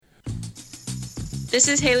This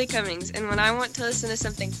is Haley Cummings, and when I want to listen to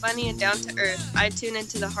something funny and down to earth, I tune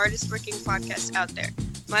into the hardest working podcast out there.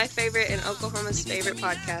 My favorite and Oklahoma's favorite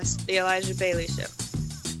podcast, The Elijah Bailey Show.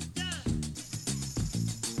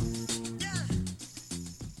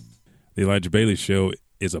 The Elijah Bailey Show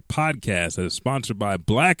is a podcast that is sponsored by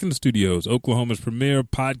Blacken Studios, Oklahoma's premier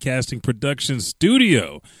podcasting production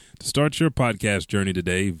studio. To start your podcast journey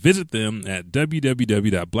today, visit them at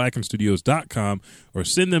www.blackenstudios.com or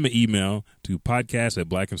send them an email to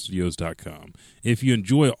podcast@blackenstudios.com. If you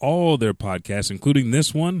enjoy all their podcasts, including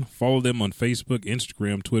this one, follow them on Facebook,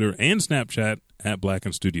 Instagram, Twitter, and Snapchat at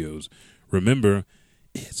Blacken Studios. Remember,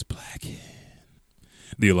 it's Blacken.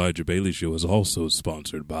 The Elijah Bailey Show is also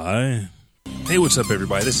sponsored by... Hey, what's up,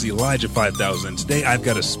 everybody? This is Elijah 5000. Today, I've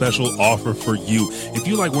got a special offer for you. If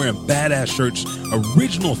you like wearing badass shirts,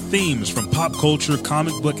 original themes from pop culture,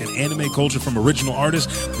 comic book, and anime culture from original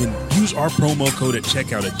artists, then use our promo code at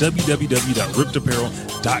checkout at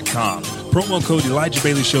www.rippedapparel.com. Promo code Elijah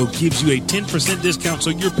Bailey Show gives you a 10% discount, so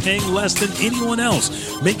you're paying less than anyone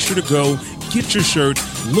else. Make sure to go, get your shirt,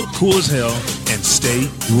 look cool as hell, and stay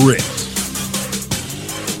ripped.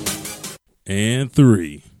 And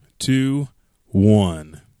 3, 2,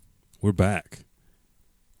 1. We're back.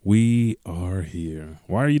 We are here.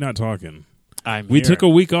 Why are you not talking? We took a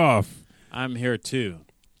week off. I'm here too.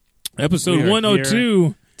 Episode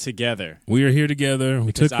 102. Together. We are here together.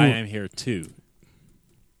 I am here too.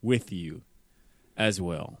 With you as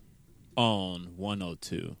well on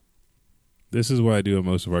 102. This is what I do in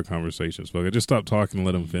most of our conversations, folks. I just stop talking and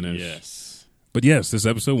let them finish. Yes. But yes, this is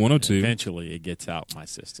episode 102. Eventually it gets out my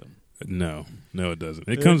system. No, it doesn't.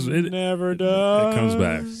 It never does. It comes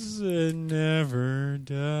back. It never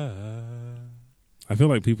does. I feel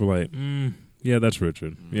like people are like, yeah, that's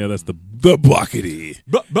Richard. Yeah, that's the buckety.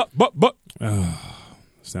 But.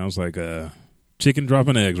 Sounds like a chicken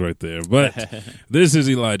dropping eggs right there. But this is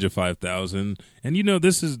Elijah 5000, and you know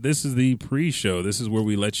this is the pre-show. This is where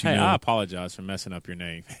we let you know. I apologize for messing up your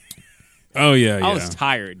name. Oh, yeah. I was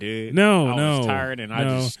tired, dude. I was tired, and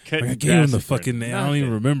I just couldn't. I gave him the fucking name. I don't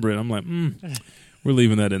even remember it. I'm like, we're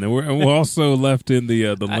leaving that in there. We're also left in the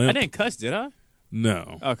limp. I didn't cuss, did I?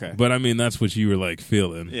 No. Okay. But, I mean, that's what you were, like,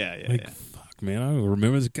 feeling. Yeah. Fuck, man. I don't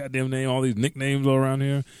remember this goddamn name, all these nicknames all around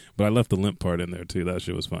here. But I left the limp part in there, too. That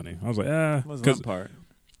shit was funny. I was like, What was the limp part?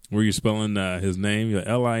 Were you spelling his name, Limp?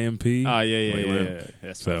 Oh, yeah.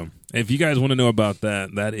 That's so, if you guys want to know about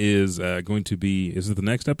that, that is going to be, is it the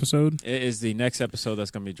next episode? It is the next episode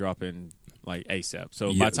that's going to be dropping like ASAP.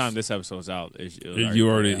 So by the time this episode's out, you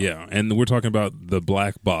already. And we're talking about the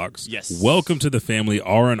Black Box. Yes. Welcome to the family,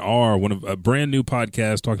 R&R, one of a brand new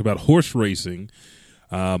podcast talking about horse racing,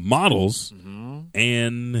 models,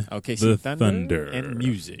 and the thunder and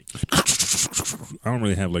music. I don't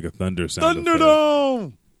really have like a thunder sound.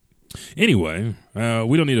 Thunderdome. Anyway,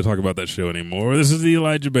 we don't need to talk about that show anymore. This is the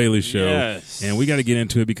Elijah Bailey Show. Yes. And we got to get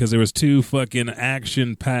into it because there was 2 fucking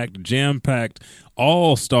action-packed, jam-packed,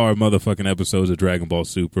 all-star motherfucking episodes of Dragon Ball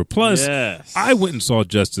Super. Plus, I went and saw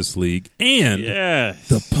Justice League, and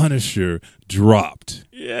The Punisher dropped.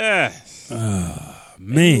 Yes. Man.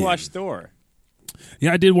 And you watched Thor.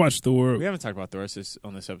 Yeah, I did watch Thor. We haven't talked about Thor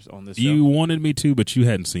on this episode. On this show. You wanted me to, but you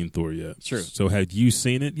hadn't seen Thor yet. True. So had you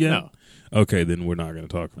seen it yet? No. Okay, then we're not going to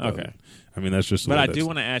talk about it. I mean, that's just. But I do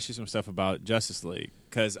want to ask you some stuff about Justice League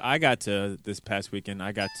because I got to this past weekend.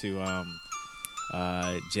 I got to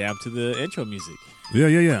jam to the intro music.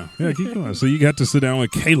 Yeah. Keep going. So you got to sit down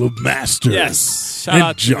with Caleb Masters. Yes. Shout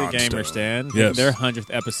out to the Gamer Stand. Yes. Their 100th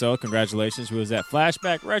episode. Congratulations. We was at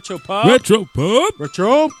Flashback Retro Pub. Retro.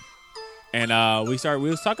 And we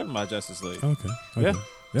was talking about Justice League. Okay.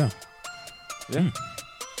 Yeah.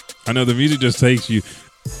 I know the music just takes you.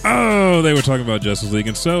 Oh, they were talking about Justice League.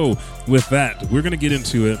 And so, with that, we're going to get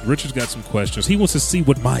into it. Richard's got some questions. He wants to see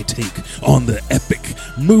what my take on the epic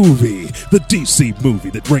movie, the DC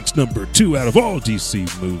movie that ranks number 2 out of all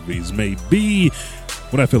DC movies may be,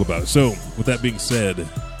 what I feel about it. So, with that being said,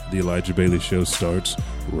 the Elijah Bailey Show starts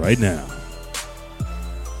right now.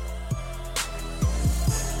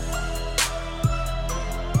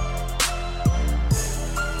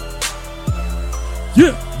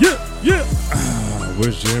 Yeah.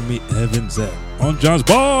 Where's Jeremy Evans at? On John's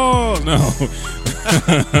ball? No.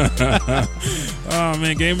 Oh,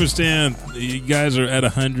 man, Gamer Stand, you guys are at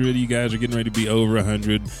 100. You guys are getting ready to be over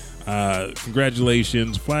 100.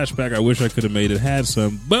 Congratulations. Flashback, I wish I could have made it. Had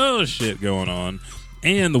some bullshit going on.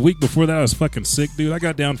 And the week before that, I was fucking sick, dude. I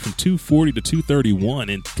got down from 240 to 231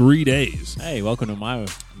 in 3 days. Hey, welcome to my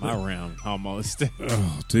round, almost.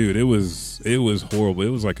 Oh, dude, it was horrible. It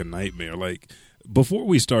was like a nightmare. Like, before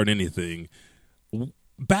we start anything,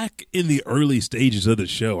 back in the early stages of the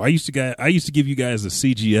show, I used to give you guys the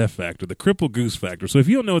CGF factor, the cripple goose factor. So if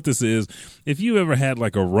you don't know what this is, if you ever had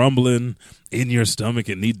like a rumbling in your stomach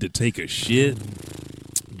and need to take a shit,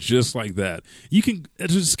 just like that, you can,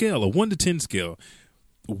 it's a scale, a 1 to 10 scale.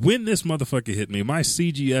 When this motherfucker hit me, my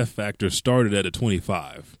CGF factor started at a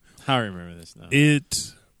 25. I remember this now.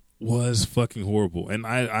 It was fucking horrible. And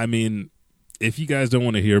I mean, if you guys don't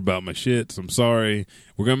want to hear about my shits, I'm sorry.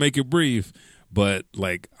 We're going to make it brief. But,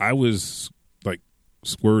 like, I was, like,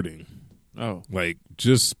 squirting. Oh. Like,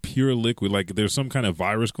 just pure liquid. Like, there's some kind of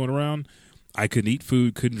virus going around. I couldn't eat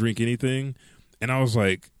food, couldn't drink anything. And I was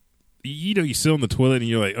like, you know, you sit on the toilet and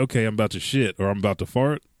you're like, okay, I'm about to shit or I'm about to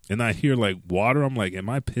fart. And I hear, like, water. I'm like, am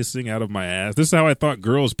I pissing out of my ass? This is how I thought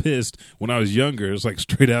girls pissed when I was younger. It's like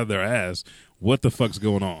straight out of their ass. What the fuck's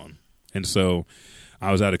going on? And so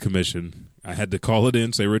I was out of commission. I had to call it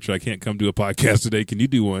in, say, Richard, I can't come do a podcast today. Can you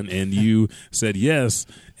do one? And you said yes,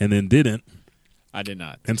 and then didn't. I did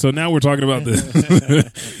not. And so now we're talking about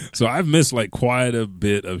this. So I've missed like quite a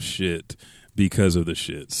bit of shit because of the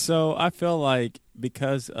shit. So I feel like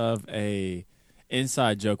because of a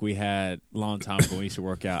inside joke we had a long time ago when we used to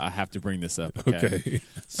work out, I have to bring this up. Okay.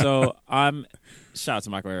 So shout out to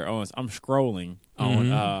Michael Eric Owens. I'm scrolling on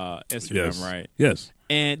Instagram, yes. right? Yes.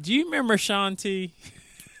 And do you remember Sean T?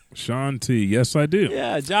 Sean T. Yes, I do.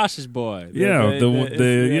 Yeah, Josh's boy.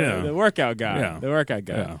 The workout guy. Yeah. The workout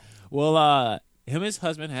guy. Yeah. Well, him and his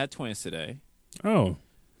husband had twins today. Oh.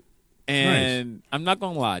 And nice. I'm not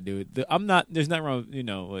gonna lie, dude. There's nothing wrong,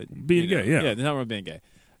 with being gay. Yeah, there's nothing wrong with being gay.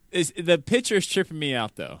 The picture's tripping me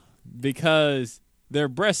out though because they're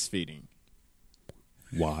breastfeeding.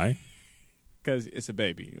 Why? Because it's a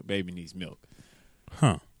baby. A baby needs milk.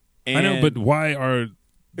 Huh. And I know, but why are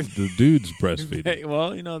the dudes breastfeeding?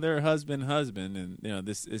 Well, they're husband, and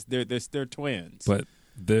they're twins. But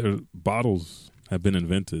their bottles have been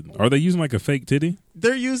invented. Are they using like a fake titty?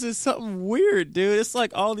 They're using something weird, dude. It's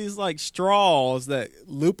like all these like straws that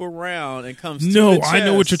loop around and comes. No, to the chest. I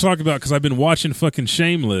know what you're talking about because I've been watching fucking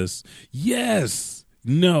Shameless. Yes.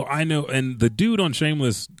 No, I know. And the dude on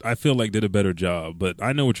Shameless, I feel like did a better job. But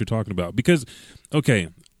I know what you're talking about because, okay,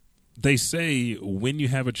 they say when you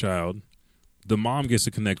have a child, the mom gets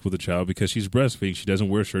to connect with the child because she's breastfeeding. She doesn't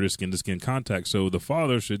wear shirt or skin-to-skin contact. So the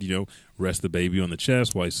father should, rest the baby on the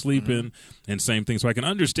chest while he's sleeping and same thing. So I can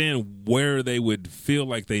understand where they would feel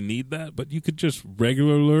like they need that, but you could just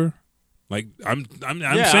regular, like I'm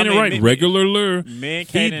saying it right, regular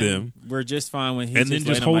feed them. We're just fine when he's and then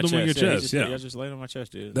just hold them on your chest. Yeah, just lay on my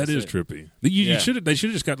chest, dude. That is trippy. They should have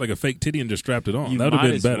just got like a fake titty and just strapped it on. That would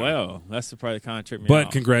have been better. Well, that's the part that kind of tripped me out.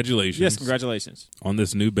 But congratulations. Yes, congratulations on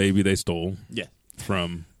this new baby they stole. Yeah.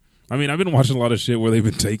 From, I mean, I've been watching a lot of shit where they've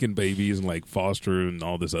been taking babies and like foster and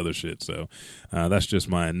all this other shit. So that's just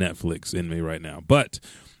my Netflix in me right now. But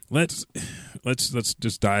let's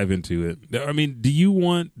just dive into it. I mean, do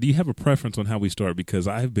you have a preference on how we start? Because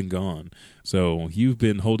I've been gone, so you've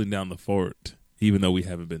been holding down the fort, even though we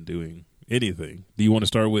haven't been doing anything. Do you want to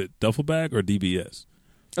start with duffel bag or DBS?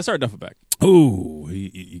 Let's start duffel bag. Oh,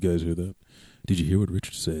 you guys hear that? Did you hear what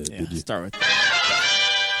Richard said? Yeah, Did you start with.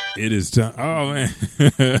 It is time. Oh man,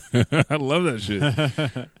 I love that shit.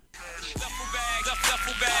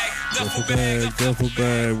 Duffel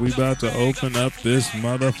bag. We about to open up this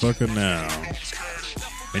motherfucker now.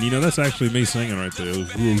 And that's actually me singing right there.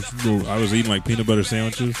 I was eating like peanut butter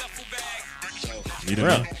sandwiches. You didn't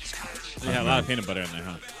know? Yeah, a lot of peanut butter in there,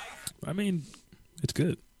 huh? I mean, it's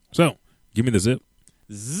good. So, give me the zip.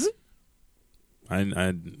 Zzz.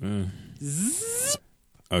 Zzz.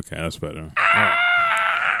 Okay, that's better.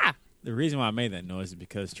 The reason why I made that noise is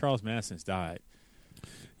because Charles Manson's died.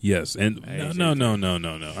 Yes, and no.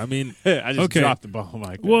 I mean, I just dropped the ball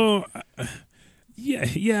like that. Well,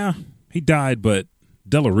 yeah, he died, but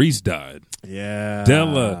Della Reese died. Yeah,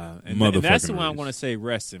 Della motherfucking. And that's the one Reese. I want to say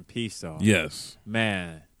rest in peace on. Yes,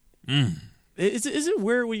 man. Is it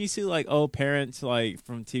weird when you see like old parents like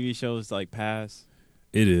from TV shows like pass?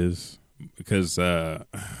 It is. Because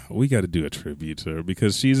we got to do a tribute to her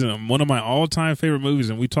because she's in one of my all-time favorite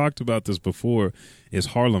movies, and we talked about this before, is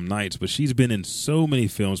Harlem Nights. But she's been in so many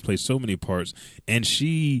films, played so many parts, and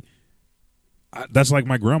that's like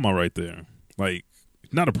my grandma right there. Like,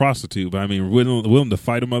 not a prostitute, but I mean, willing to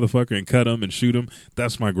fight a motherfucker and cut him and shoot him.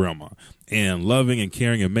 That's my grandma, and loving and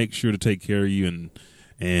caring and make sure to take care of you.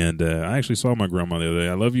 And I actually saw my grandma the other day.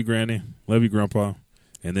 I love you, Granny. Love you, Grandpa.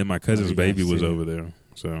 And then my cousin's baby was over there.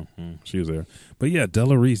 So she was there. But yeah,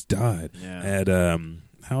 Della Reese died at,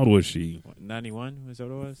 how old was she? 91, was that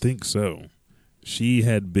what it was? I think so. She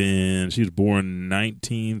was born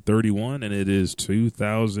 1931 and it is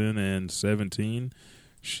 2017.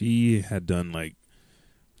 She had done like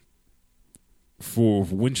for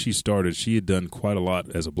when she started, she had done quite a lot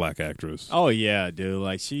as a black actress. Oh yeah, dude.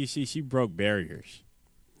 Like she broke barriers.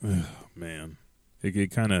 Oh, man,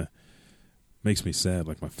 it kind of makes me sad,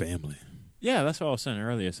 like my family. Yeah, that's what I was saying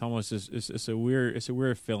earlier. It's almost it's a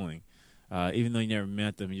weird feeling. Even though you never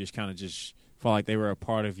met them, you just kind of just felt like they were a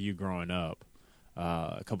part of you growing up.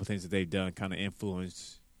 A couple things that they've done kind of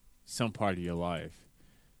influenced some part of your life.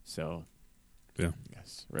 So, yeah.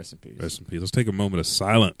 Yes, rest in peace. Rest in peace. Let's take a moment of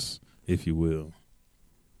silence, if you will.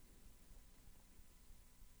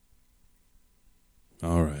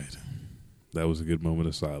 All right. That was a good moment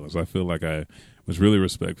of silence. I feel like I was really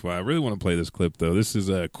respectful. I really want to play this clip, though. This is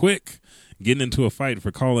Quick getting into a fight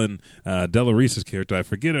for calling Della Reese's character, I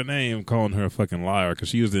forget her name, calling her a fucking liar because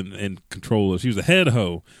she was in control. She was the head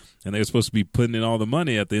hoe, and they were supposed to be putting in all the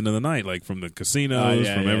money at the end of the night, like from the casinos,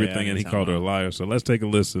 from everything, and he called her a liar. So let's take a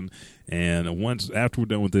listen. And after we're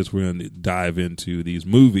done with this, we're going to dive into these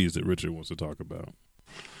movies that Richard wants to talk about.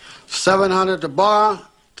 700 at the bar,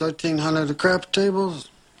 1,300 at the crap tables.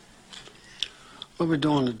 What we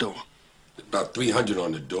doing on the door? About 300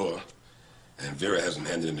 on the door, and Vera hasn't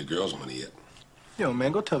handed in the girls' money yet. Yo,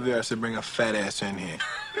 man, go tell Vera to bring her fat ass in here.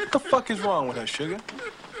 What the fuck is wrong with her, sugar?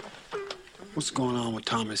 What's going on with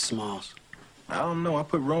Tommy Smalls? I don't know. I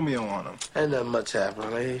put Romeo on him. Ain't nothing much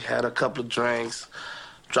happened. He had a couple of drinks,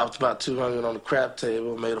 dropped about 200 on the crap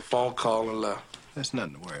table, made a phone call, and left. That's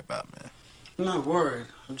nothing to worry about, man. I'm not worried.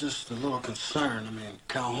 I'm just a little concerned. I mean,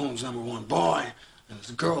 Calhoun's #1 boy, and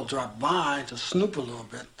this girl dropped by to snoop a little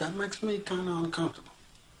bit. That makes me kind of uncomfortable.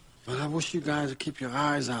 But I wish you guys would keep your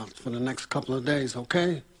eyes out for the next couple of days,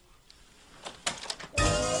 okay?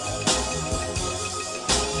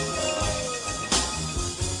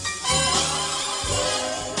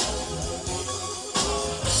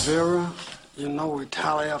 Vera, you know we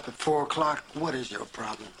tally up at 4 o'clock. What is your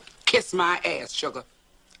problem? Kiss my ass, sugar.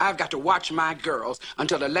 I've got to watch my girls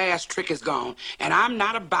until the last trick is gone, and I'm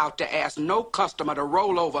not about to ask no customer to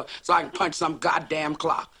roll over so I can punch some goddamn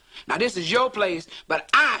clock. Now, this is your place, but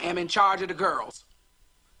I am in charge of the girls.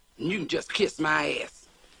 And you can just kiss my ass.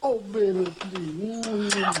 Oh, baby,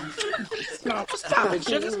 please. No, stop it,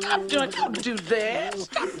 sugar. Stop doing it. Don't do that.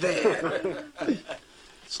 Stop that.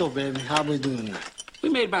 So, baby, how we doing now? We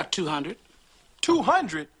made about 200.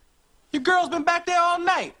 200? Your girl's been back there all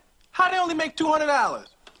night. How they only make $200?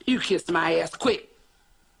 You kissed my ass quick.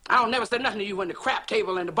 I don't never say nothing to you when the crap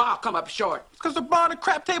table and the bar come up short. It's because the bar and the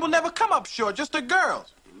crap table never come up short, just the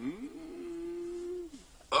girls.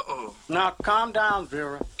 Uh-oh. Now, calm down,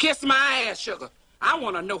 Vera. Kiss my ass, sugar. I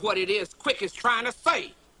want to know what it is Quick is trying to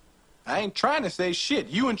say. I ain't trying to say shit.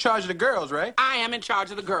 You in charge of the girls, right? I am in charge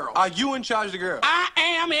of the girls. Are you in charge of the girls? I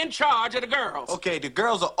am in charge of the girls. Okay, the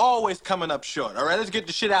girls are always coming up short. All right, let's get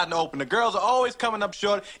the shit out in the open. The girls are always coming up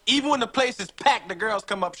short. Even when the place is packed, the girls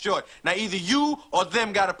come up short. Now, either you or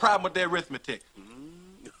them got a problem with their arithmetic.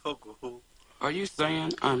 Are you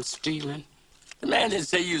saying I'm stealing? The man didn't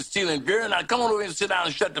say you was stealing, girl. Now come on over here and sit down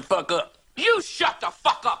and shut the fuck up. You shut the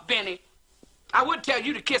fuck up, Benny. I would tell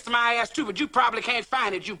you to kiss my ass too, but you probably can't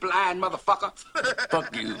find it, you blind motherfucker.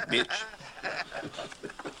 Fuck you, bitch.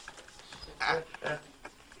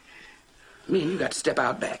 Me and you got to step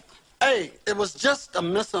out back. Hey, it was just a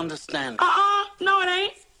misunderstanding. No, it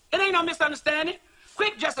ain't. It ain't no misunderstanding.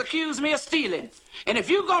 Quick just accused me of stealing. And if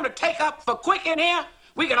you gonna take up for Quick in here,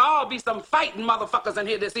 we can all be some fighting motherfuckers in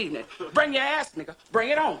here this evening. Bring your ass, nigga. Bring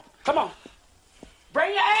it on. Come on.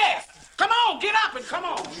 Bring your ass. Come on, get up and come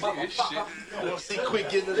on, motherfucker. I want to see Quick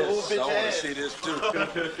getting his little bitch ass. I want to see this, too.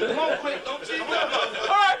 Come on, Quick. Don't cheat. All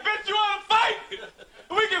right, bitch, you want to fight?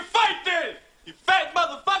 We can fight then. You fat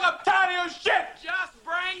motherfucker, I'm tired of your shit. Just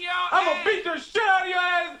bring your I'm ass. gonna beat the shit out of your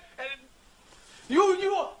ass. And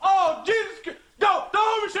oh, Jesus. Don't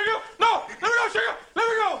hold me, sugar. No, let me go, sugar. Let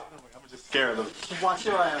me go. I'm just scared of them. Watch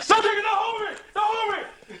your ass. Stop, sugar, don't hold me. Don't hold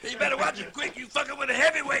me. You better watch it quick. You fucking with a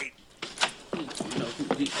heavyweight. You know who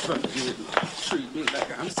be fucking treat me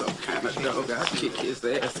like I'm some kind of dog. I'll kick his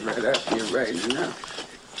ass right out here right now.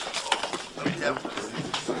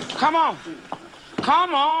 Come on.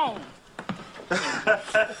 Come on.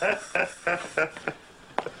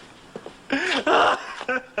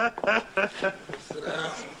 Sit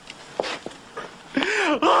down.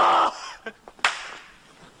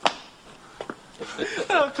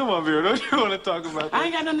 Oh, come on, Vera. Don't you want to talk about that? I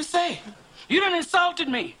ain't got nothing to say. You done insulted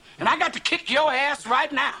me, and I got to kick your ass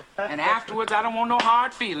right now. And afterwards, I don't want no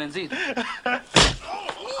hard feelings either.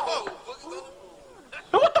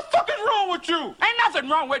 What the fuck is wrong with you? Ain't nothing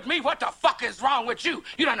wrong with me. What the fuck is wrong with you?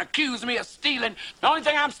 You done accused me of stealing. The only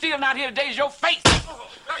thing I'm stealing out here today is your face.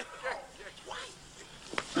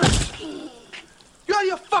 You out of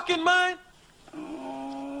your fucking mind?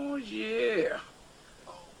 Oh, yeah.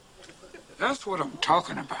 That's what I'm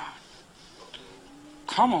talking about.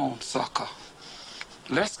 Come on, sucker.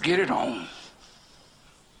 Let's get it on.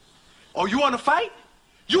 Oh, you want to fight?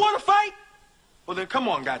 You want to fight? Well, then come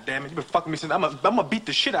on, goddammit. You been fucking me since I'm gonna beat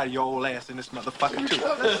the shit out of your old ass in this motherfucker, too.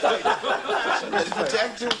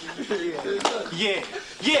 Yeah.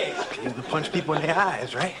 You have to punch people in their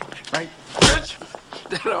eyes, right? Right, bitch?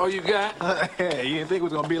 That all you got? Yeah, you didn't think it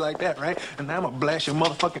was gonna be like that, right? And now I'm gonna blast your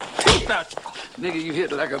motherfucking teeth out. Nigga, you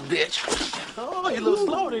hit like a bitch. Oh, you're a little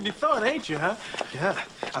slower than you thought, ain't you, huh? Yeah,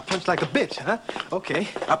 I punch like a bitch, huh? Okay,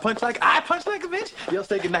 I punch like a bitch? You'll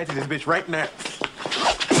say goodnight to this bitch right now.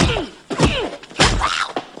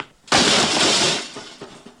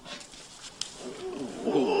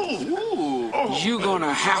 You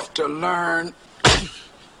gonna have to learn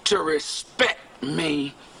to respect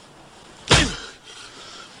me.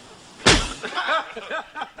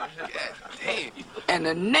 And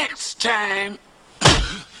the next time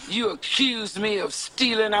you accuse me of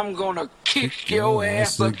stealing, I'm gonna kick your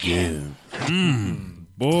ass again.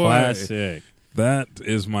 Boy, Classic. That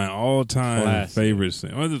is my all-time favorite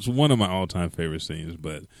scene. Well, it's one of my all-time favorite scenes,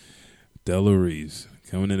 but Della Reese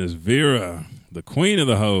coming in as Vera, the queen of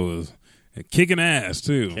the hoes, and kicking ass,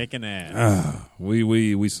 too. Kicking ass.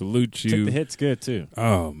 We salute you. Took the hits good, too.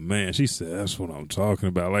 Oh, man. She said, that's what I'm talking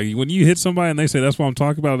about. Like, when you hit somebody and they say, that's what I'm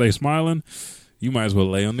talking about, they smiling, you might as well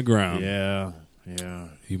lay on the ground. Yeah.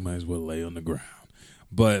 You might as well lay on the ground.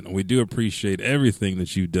 But we do appreciate everything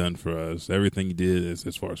that you've done for us, everything you did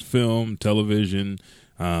as far as film, television,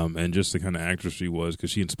 and just the kind of actress she was,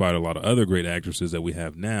 because she inspired a lot of other great actresses that we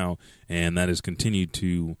have now, and that has continued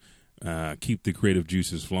to keep the creative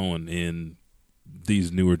juices flowing in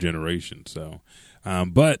these newer generations. So,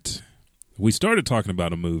 but we started talking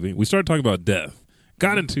about a movie. We started talking about death.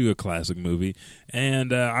 Got into a classic movie,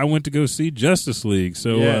 and I went to go see Justice League.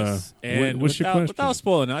 So, yes. And what's your question? Without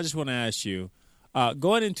spoiling, I just want to ask you,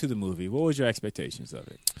 going into the movie, what was your expectations of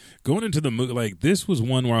it? Going into the movie, like, this was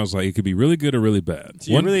one where I was like, it could be really good or really bad.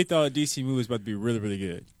 So you really thought a DC movie was about to be really, really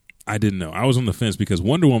good? I didn't know. I was on the fence because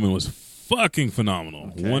Wonder Woman was fucking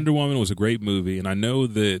phenomenal. Okay. Wonder Woman was a great movie, and I know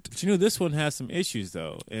that. But you know, this one has some issues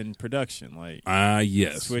though in production, like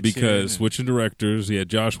yes, because switching directors, you had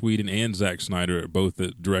Josh Whedon and Zack Snyder both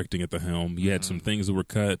directing at the helm. You had some things that were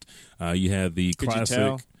cut. You had the classic. You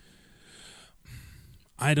tell?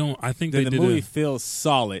 I think did they the did. movie feel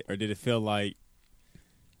solid, or did it feel like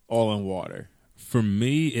oil and water? For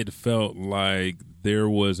me, it felt like there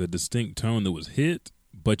was a distinct tone that was hit,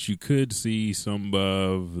 but you could see some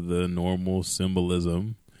of the normal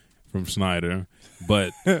symbolism from Snyder.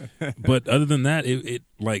 But but other than that, it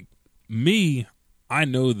like me, I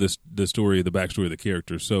know the story, the backstory of the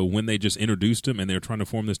character. So when they just introduced him and they were trying to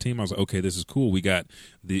form this team, I was like, okay, this is cool. We got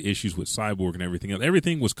the issues with Cyborg and everything else.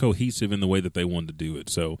 Everything was cohesive in the way that they wanted to do it.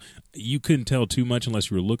 So you couldn't tell too much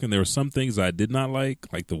unless you were looking. There were some things I did not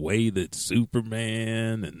like the way that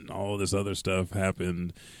Superman and all this other stuff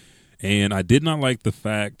happened. And I did not like the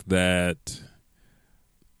fact that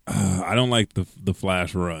I don't like the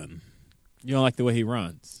Flash run. You don't like the way he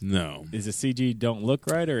runs? No. Is the CG don't look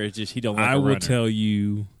right, or is just he don't look I a will runner? tell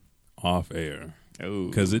you off air.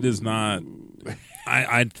 Because it is not.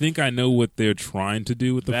 I think I know what they're trying to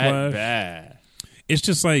do with the Flash. Bad. It's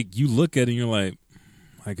just like you look at it and you're like,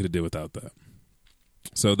 I could have did without that.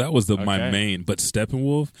 So that was my main. But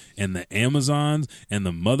Steppenwolf and the Amazons and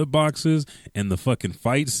the mother boxes and the fucking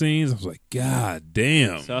fight scenes, I was like, God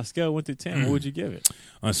damn. So on a scale of 1 to 10, what would you give it?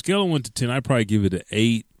 On a scale of 1 to 10, I'd probably give it an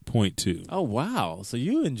 8.2. Oh, wow. So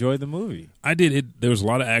you enjoyed the movie. I did. There was a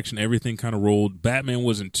lot of action. Everything kind of rolled. Batman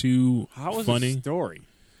wasn't too How was funny. the story?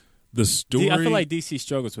 The story. I feel like DC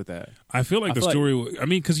struggles with that. I feel like the story. I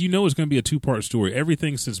mean, because you know it's going to be a 2-part story.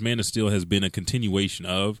 Everything since Man of Steel has been a continuation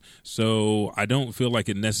of. So I don't feel like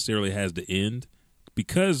it necessarily has to end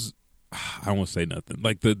because I won't say nothing.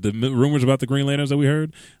 Like the rumors about the Green Lanterns that we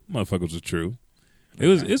heard, motherfuckers are true.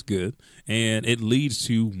 It's good, and it leads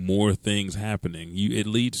to more things happening. It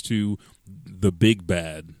leads to the big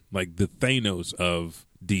bad, like the Thanos of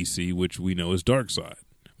DC, which we know is Darkseid.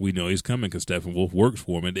 We know he's coming because Steppenwolf works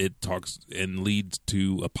for him, and it talks and leads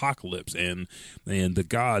to Apocalypse and the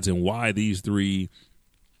gods and why these three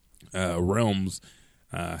realms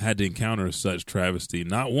had to encounter such travesty,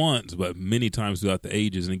 not once, but many times throughout the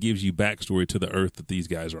ages, and it gives you backstory to the Earth that these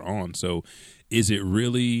guys are on. So is it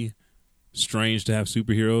really strange to have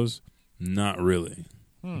superheroes? Not really.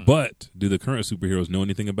 But do the current superheroes know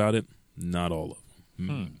anything about it? Not all of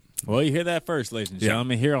them. Well, you hear that first, ladies and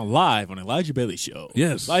gentlemen, here on Live on Elijah Bailey Show.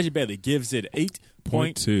 Yes. Elijah Bailey gives it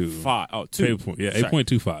 8.25. Oh, 2.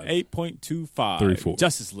 8.25. 8.25. 34.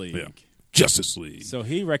 Justice League. Yeah. Justice League. So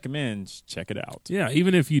he recommends check it out. Yeah,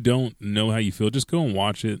 even if you don't know how you feel, just go and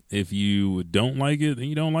watch it. If you don't like it, then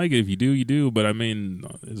you don't like it. If you do, you do. But I mean,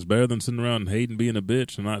 it's better than sitting around hating, being a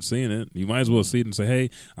bitch, and not seeing it. You might as well see it and say, hey,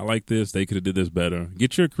 I like this. They could have did this better.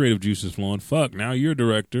 Get your creative juices flowing. Fuck, now you're a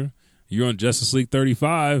director. You're on Justice League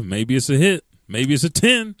 35. Maybe it's a hit. Maybe it's a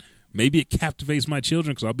 10. Maybe it captivates my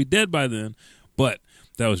children because I'll be dead by then. But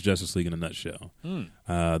that was Justice League in a nutshell.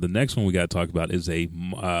 The next one we got to talk about is a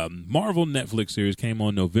Marvel Netflix series. Came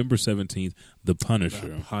on November 17th, The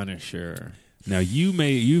Punisher. The Punisher. Now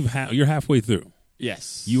you're halfway through.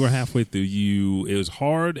 Yes, you are halfway through. It was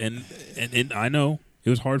hard, and I know it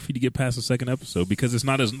was hard for you to get past the second episode because it's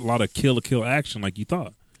not a lot of kill action like you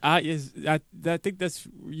thought. I think that's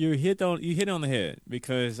you hit on the head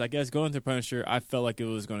because I guess going to Punisher, I felt like it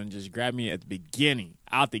was going to just grab me at the beginning,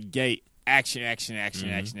 out the gate, action.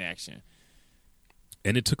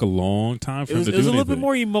 And it took a long time for him to do it was a little anything. bit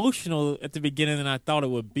more emotional at the beginning than I thought it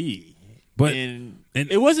would be. But and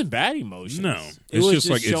it wasn't bad emotions. No, it it's was just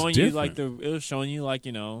like showing it's you different. it was showing you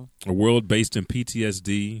a world based in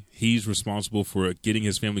PTSD. He's responsible for getting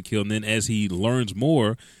his family killed, and then as he learns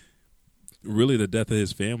more, really the death of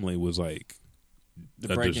his family was like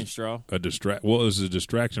the breaking straw. Well, it was a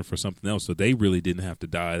distraction for something else. So they really didn't have to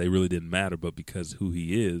die. They really didn't matter. But because who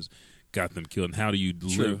he is, got them killed. And how do you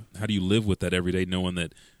live? How do you live with that every day, knowing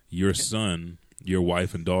that your son, your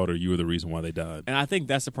wife and daughter, you were the reason why they died? And I think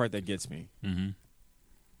that's the part that gets me. Mm-hmm.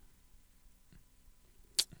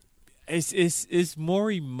 It's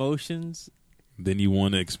more emotions than you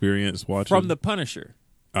want to experience watching from The Punisher.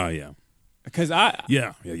 Oh yeah, because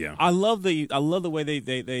yeah. I love the way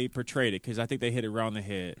they portrayed it because I think they hit it around the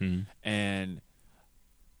head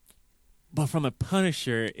but from The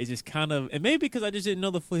Punisher, it's just kind of, and maybe because I just didn't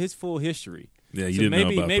know his full history. Yeah, you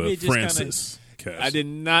didn't know about Francis. I did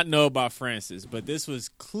not know about Francis, but this was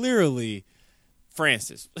clearly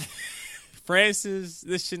Francis. Francis,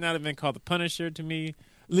 this should not have been called The Punisher to me, at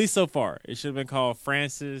least so far. It should have been called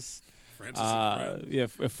Francis. The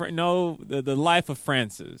Life of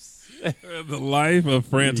Francis. The Life of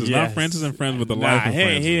Francis, yes. Not Francis and Friends, but the Life of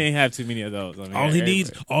Francis. He didn't have too many of those. I mean,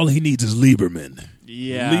 all he needs is Lieberman.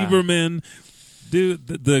 Yeah, Lieberman, dude.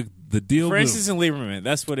 The deal. Francis and Lieberman.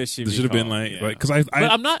 That's what it should be. It should have been like because But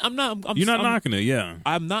I'm not. You're not knocking it. Yeah,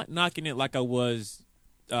 I'm not knocking it like I was.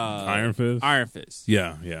 Iron Fist. Iron Fist.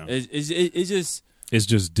 Yeah. It's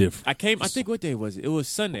just different. I think what day was it? It was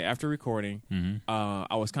Sunday after recording. Mm-hmm.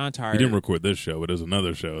 I was kind of tired. You didn't record this show, but there's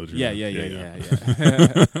another show. Yeah.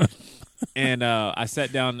 And I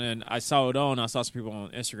sat down and I saw it on. I saw some people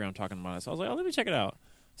on Instagram talking about it. So I was like, let me check it out.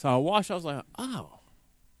 So I watched. I was like,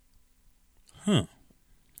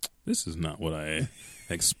 this is not what I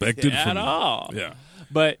expected at all. Yeah,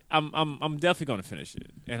 but I'm definitely going to finish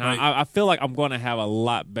it, and I feel like I'm going to have a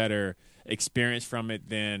lot better experience from it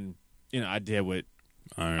than I did with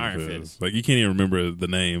Iron Fist. Like you can't even remember the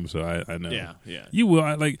name, so I know. Yeah. You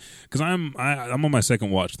will, because I'm on my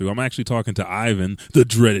second watch through. I'm actually talking to Ivan, the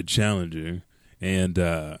dreaded challenger,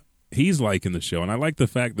 and he's liking the show, and I like the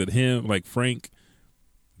fact that Frank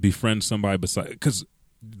befriends somebody beside, because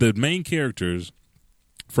the main characters,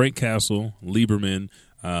 Frank Castle, Lieberman,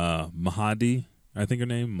 Mahadi, I think her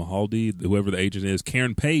name, Mahaldi, whoever the agent is.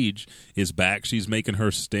 Karen Page is back. She's making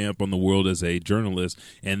her stamp on the world as a journalist.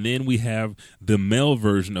 And then we have the male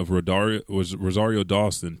version of Rosario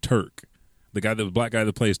Dawson, Turk. The black guy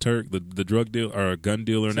that plays Turk, the drug dealer or gun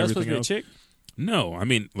dealer and everything else. Chick? No, I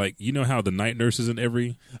mean, you know how the night nurse is in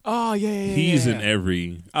every. Oh yeah. He's in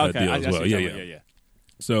every deal as well. Yeah.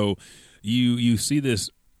 So you see this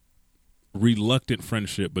reluctant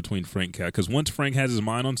friendship between Frank Cat, because once Frank has his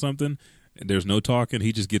mind on something, there's no talking.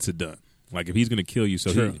 He just gets it done. Like if he's going to kill you,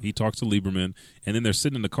 so he talks to Lieberman, and then they're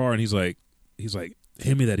sitting in the car, and he's like,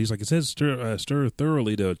 hand me that. He's like, it says stir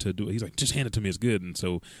thoroughly to do it. He's like, just hand it to me. It's good. And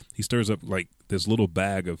so he stirs up like this little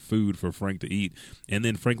bag of food for Frank to eat, and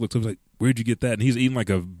then Frank looks up and is like, where'd you get that? And he's eating like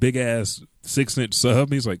a big ass 6-inch sub.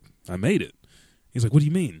 And he's like, I made it. He's like, what do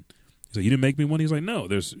you mean? He's like, you didn't make me one? He's like, no,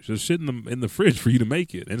 there's shit in the fridge for you to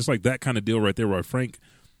make it. And it's like that kind of deal right there where Frank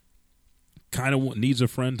kind of needs a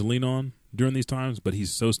friend to lean on during these times, but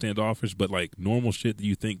he's so standoffish. But like normal shit that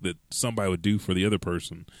you think that somebody would do for the other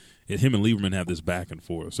person, him and Lieberman have this back and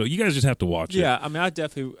forth. So you guys just have to watch it. Yeah, I mean,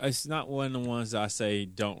 it's not one of the ones I say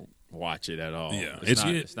don't watch it at all. Yeah,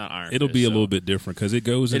 it's not Iron Fist. It'll be a little bit different because it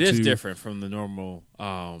goes into... It is different from the normal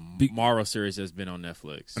Marvel series that's been on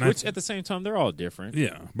Netflix, which at the same time, they're all different.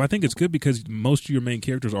 Yeah, but I think it's good because most of your main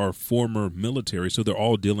characters are former military, so they're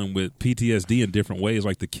all dealing with PTSD in different ways.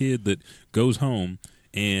 Like the kid that goes home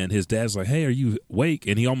and his dad's like, hey, are you awake?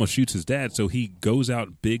 And he almost shoots his dad, so he goes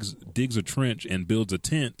out, digs a trench, and builds a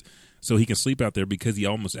tent so he can sleep out there because he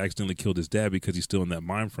almost accidentally killed his dad because he's still in that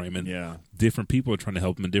mind frame. And different people are trying to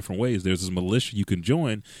help him in different ways. There's this militia you can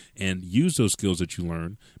join and use those skills that you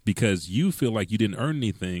learn because you feel like you didn't earn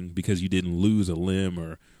anything because you didn't lose a limb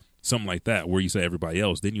or something like that, where you say everybody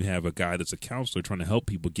else. Then you have a guy that's a counselor trying to help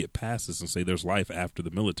people get past this and say there's life after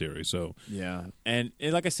the military. So and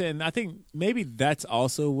like I said, and I think maybe that's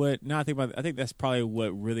also what. Now I think about it, I think that's probably what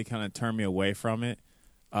really kind of turned me away from it.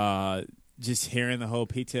 Just hearing the whole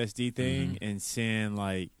PTSD thing and seeing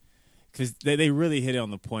like, because they really hit it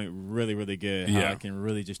on the point, really, really good. How it can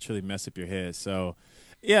really just truly mess up your head. So.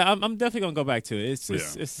 Yeah, I'm definitely gonna go back to it. It's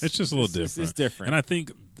just a little different. It's different, and I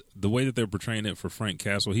think the way that they're portraying it for Frank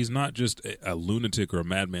Castle, he's not just a lunatic or a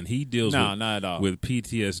madman. He deals not at all. With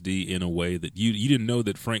PTSD in a way that you didn't know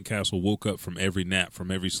that Frank Castle woke up from every nap,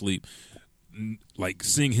 from every sleep, like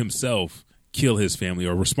seeing himself kill his family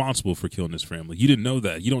or responsible for killing his family. You didn't know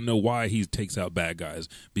that. You don't know why he takes out bad guys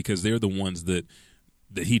because they're the ones that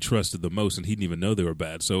he trusted the most, and he didn't even know they were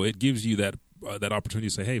bad. So it gives you that opportunity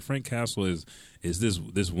to say, hey, Frank Castle is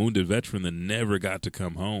this wounded veteran that never got to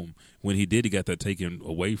come home. When he did, he got that taken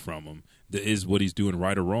away from him. Is what he's doing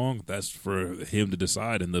right or wrong? That's for him to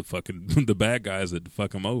decide, and the bad guys that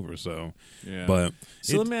fuck him over. So, but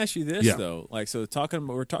let me ask you this though, like, so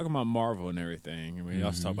we're talking about Marvel and everything, and we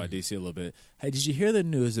also talk about DC a little bit. Hey, did you hear the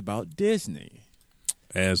news about Disney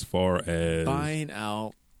as far as buying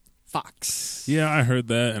out Fox? Yeah, I heard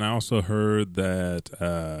that, and I also heard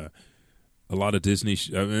that. A lot of Disney.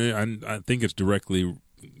 I think it's directly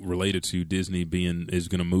related to Disney is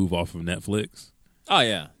going to move off of Netflix. Oh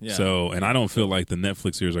yeah. So, and I don't feel like the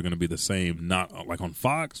Netflix series are going to be the same. Not like on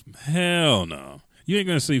Fox. Hell no. You ain't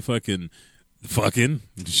going to see fucking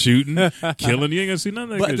shooting, killing. You ain't gonna see none of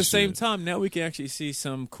that. But at the shit. same time, now we can actually see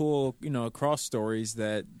some cool, cross stories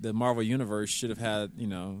that the Marvel universe should have had,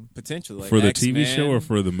 potential. Like for the X-Men. TV show or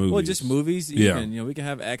for the movies. Well, just movies. Even. We can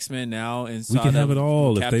have X-Men now inside. We can have it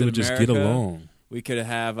all Captain if they would America. just get along. We could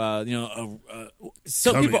have,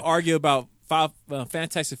 some people argue about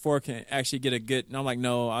Fantastic Four can actually get a good. And I'm like,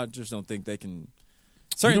 no, I just don't think they can.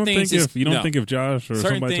 Certain things. You don't think if Josh or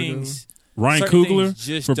somebody things. Ryan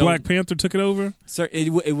Coogler for Black Panther took it over? Sir,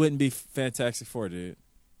 it wouldn't be Fantastic Four, dude.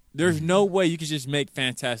 There's no way you could just make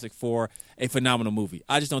Fantastic Four a phenomenal movie.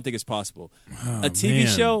 I just don't think it's possible. A TV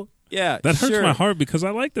show, that hurts my heart because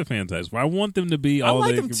I like the Fantastic Four. I want them to be all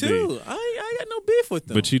they can be. I like them too. I got no beef with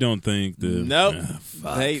them. But you don't think nope.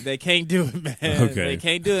 They can't do it, man. Okay. They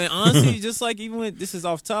can't do it. Honestly, just like even with this is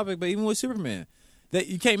off topic, but even with Superman,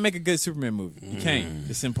 you can't make a good Superman movie. You can't.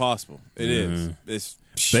 It's impossible. It is.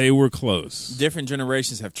 They were close. Different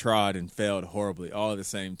generations have tried and failed horribly all at the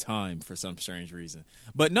same time for some strange reason.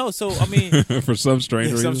 But no, so I mean, for some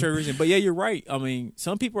strange reason. But yeah, you're right. I mean,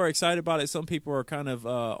 some people are excited about it. Some people are kind of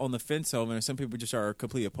on the fence over it. And some people just are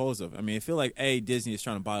completely opposed of it. I mean, I feel like Disney is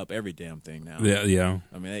trying to buy up every damn thing now. Yeah.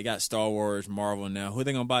 I mean, they got Star Wars, Marvel now. Who are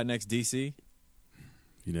they gonna buy next? DC.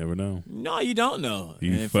 You never know. No, you don't know.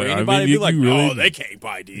 For anybody to be like, really, they can't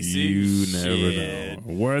buy DC. You never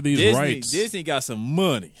know. Where are these rights? Disney got some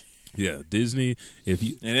money. Yeah, Disney. And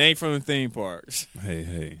it ain't from the theme parks.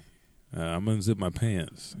 Hey, I'm gonna zip my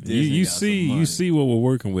pants. You see what we're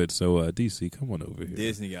working with. So DC, come on over here.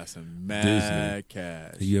 Disney got some mad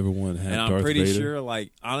cash. You ever want to have? And I'm Darth pretty Vader? sure,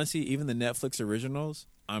 like honestly, even the Netflix originals,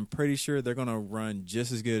 I'm pretty sure they're gonna run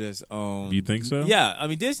just as good as. You think so? Yeah, I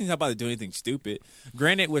mean Disney's not about to do anything stupid.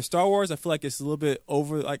 Granted, with Star Wars, I feel like it's a little bit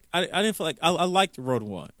over. Like I didn't feel like I liked Rogue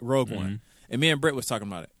One, and me and Britt was talking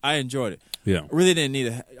about it. I enjoyed it. Yeah, really didn't need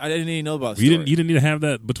to. I didn't even know about. The you story. You didn't need to have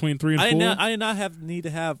that between 3 and 4. I did not need to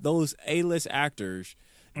have those A-list actors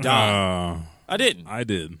die. I didn't. I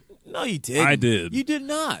did. No, you didn't. I did. You did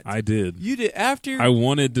not. I did. You did after. I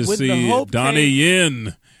wanted to see Donnie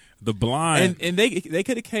Yen. The blind, and they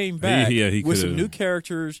could have came back he with some new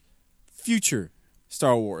characters, future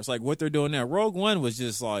Star Wars, like what they're doing now. Rogue One was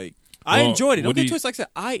just like I enjoyed it. Don't get twisted. Like I said,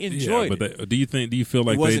 I enjoyed it. Do you feel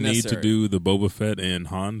like they need to do the Boba Fett and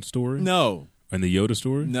Han story? No, and the Yoda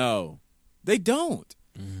story? No, they don't.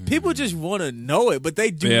 People just want to know it, but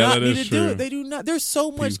they do not need to do it. They do not. There's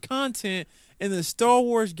so much content in the Star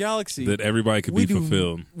Wars galaxy that everybody could be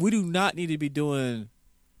fulfilled. We do not need to be doing.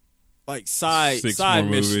 Like side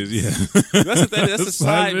missions. Movies, yeah. That's the thing. That's a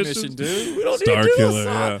side mission, dude. We don't need to do those.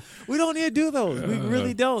 Yeah. We don't need to do those. We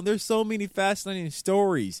really don't. There's so many fascinating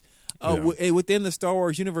stories within the Star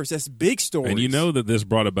Wars universe. That's big stories. And you know that this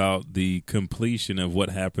brought about the completion of what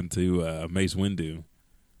happened to Mace Windu.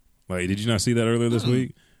 Like, did you not see that earlier this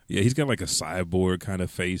week? Yeah, he's got like a cyborg kind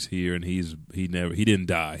of face here, and he didn't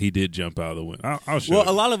die. He did jump out of the window. I'll show you.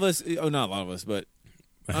 A lot of us, not a lot of us, but.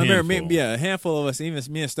 I remember, a handful of us, even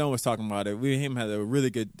me and Stone was talking about it. We and him had a really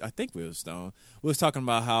good, I think we was Stone. We was talking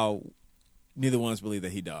about how neither one of us believed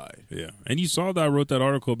that he died. Yeah. And you saw that I wrote that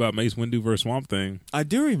article about Mace Windu versus Swamp Thing. I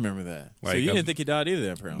do remember that. Like, so you didn't think he died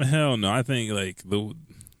either, apparently. Hell no. I think like the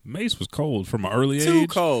Mace was cold from an early age. Too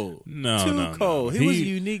cold. No. Cold. He was a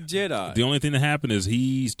unique Jedi. The only thing that happened is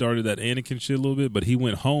he started that Anakin shit a little bit, but he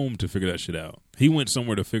went home to figure that shit out. He went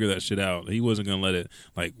somewhere to figure that shit out. He wasn't going to let it,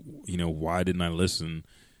 like, why didn't I listen?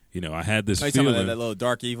 I had this feeling. That little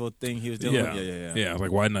dark evil thing he was dealing with? Yeah. I was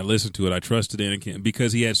like, why didn't I listen to it? I trusted Anakin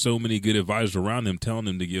because he had so many good advisors around him telling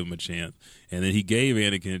him to give him a chance. And then he gave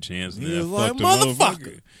Anakin a chance. And he was like,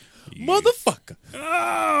 motherfucker. Motherfucker.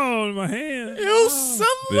 Oh, my hand. You son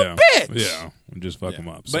of a bitch. Yeah. Just fuck him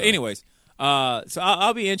up. So. But anyways, so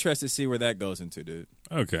I'll be interested to see where that goes into, dude.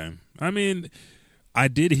 Okay. I mean, I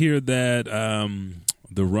did hear that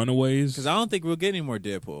the Runaways. Because I don't think we'll get any more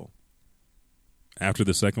Deadpool. After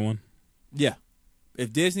the second one? Yeah.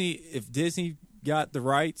 If Disney got the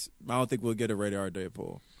rights, I don't think we'll get a rated R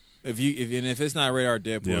Deadpool. If it's not rated R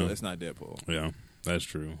Deadpool, it's not Deadpool. Yeah. That's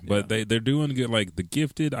true. But they're doing good, like The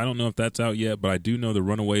Gifted. I don't know if that's out yet, but I do know the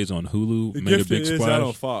Runaways on Hulu made a big splash. Is out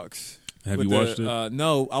on Fox. Have you watched it?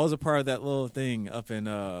 No, I was a part of that little thing up in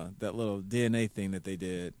that little DNA thing that they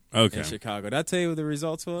did in Chicago. Did I tell you what the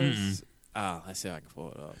results was? Let's see if I can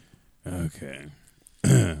pull it up. Okay.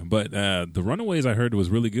 But the Runaways I heard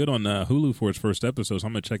was really good on Hulu for its first episode, so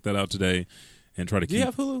I'm going to check that out today and try to keep... Do you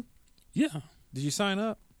have Hulu? Yeah. Did you sign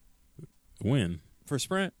up? When? For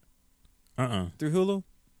Sprint? Through Hulu?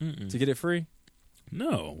 Mm-mm. To get it free?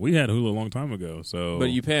 No. We had Hulu a long time ago, so... But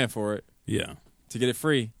you paying for it? Yeah. To get it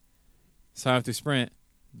free, sign up through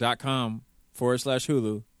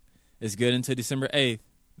Sprint.com/Hulu. It's good until December 8th.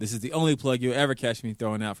 This is the only plug you'll ever catch me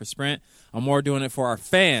throwing out for Sprint. I'm more doing it for our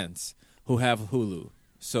fans who have Hulu.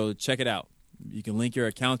 So check it out. You can link your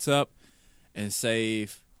accounts up and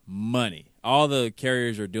save money. All the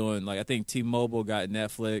carriers are doing, like I think T-Mobile got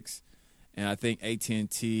Netflix, and I think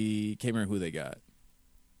AT&T, can't remember who they got.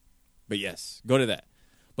 But yes, go to that.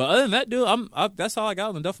 But other than that, dude, that's all I got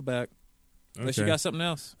in the duffel bag. Unless you got something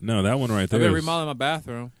else. No, that one right there. I've been remodeling my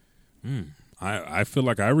bathroom. I feel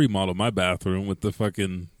like I remodeled my bathroom with the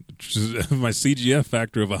fucking my CGF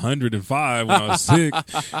factor of 105 when I was sick.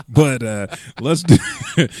 But let's do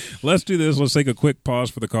this. Let's take a quick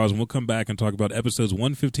pause for the cause, and we'll come back and talk about episodes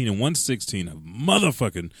 115 and 116 of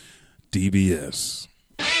motherfucking DBS.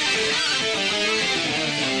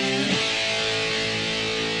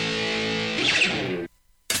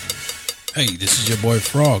 Hey, this is your boy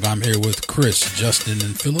Frog. I'm here with Chris, Justin,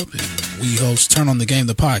 and Philip, and we host Turn on the Game,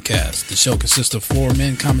 the podcast. The show consists of four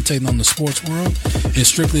men commentating on the sports world. It's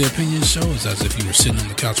strictly opinion show. It's as if you were sitting on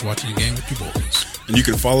the couch watching the game with your boys. And you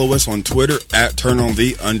can follow us on Twitter at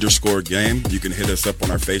 @TurnOnThe_game. You can hit us up on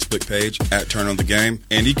our Facebook page at Turn on the Game.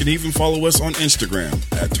 And you can even follow us on Instagram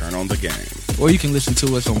at Turn on the Game. Or you can listen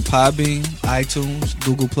to us on Podbean, iTunes,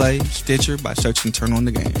 Google Play, Stitcher by searching Turn on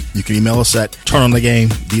the Game. You can email us at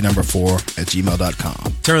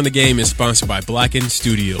turnonthegame4@gmail.com. Turn on the Game is sponsored by Blacken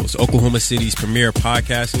Studios, Oklahoma City's premier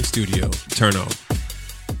podcasting studio. Turn on.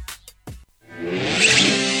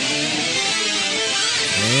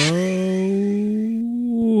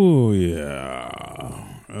 Oh, yeah.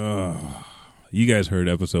 You guys heard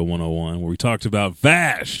episode 101 where we talked about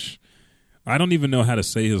Vash. I don't even know how to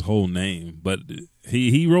say his whole name, but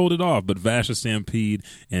he rolled it off. But Vash the Stampede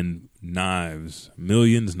and Knives,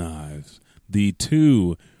 Millions Knives. The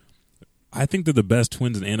two, I think they're the best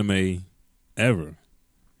twins in anime ever.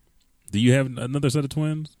 Do you have another set of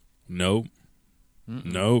twins? Nope.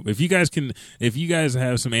 Nope. If you guys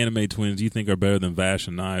have some anime twins you think are better than Vash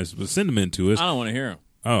and Knives, but send them in to us. I don't want to hear them.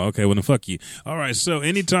 Oh, okay. Well, then fuck you. All right. So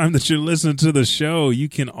anytime that you're listening to the show, you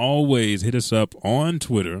can always hit us up on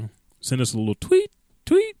Twitter. Send us a little tweet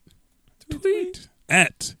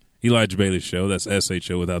at Elijah Bailey Show. That's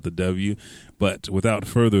SHO without the W. But without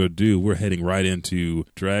further ado, we're heading right into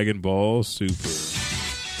Dragon Ball Super.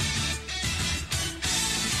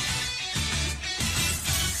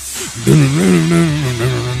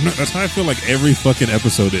 That's how I feel like every fucking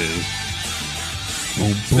episode is.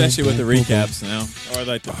 Especially with the recaps now, or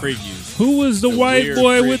like the previews. Who was the white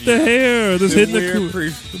boy with the hair that's hitting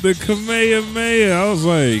the Kamehameha? I was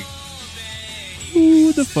like,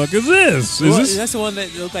 who the fuck is this? That's the one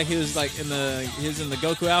that looked like he was like in the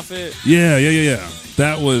Goku outfit. Yeah.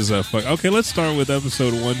 That was fuck. Okay, let's start with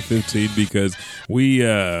episode 115 because we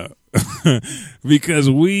had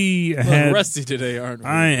rusty today, aren't we?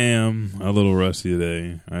 I am a little rusty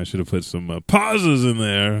today. I should have put some pauses in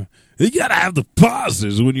there. You gotta have the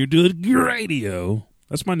pauses when you're doing radio.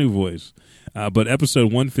 That's my new voice. But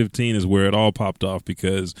episode 115 is where it all popped off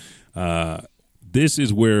because this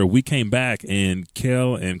is where we came back and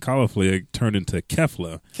Kel and Cauliflower turned into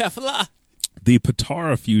Kefla. Kefla. The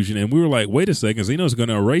Patara fusion, and we were like, wait a second, Xenos going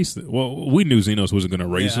to erase it. Well, we knew Xenos wasn't going to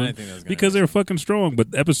erase him because they were fucking strong.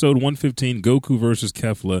 But episode 115, Goku versus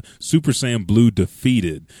Kefla, Super Saiyan Blue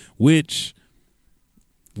defeated, which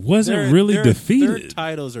wasn't really defeated. Their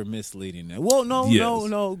titles are misleading now. Well, no.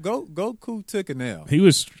 Goku took an L. He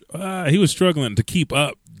was struggling to keep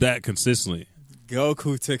up that consistently.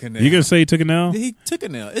 Goku took an L. You going to say he took an L? He took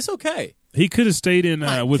an L. It's okay. He could have stayed in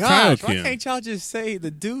with Kaioken. Why can't y'all just say the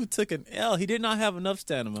dude took an L? He did not have enough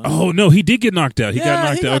stamina. Oh no, he did get knocked out. He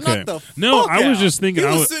got knocked out. Okay. No, I was just thinking. He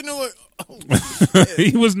was sitting there like,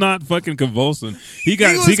 he was not fucking convulsing. He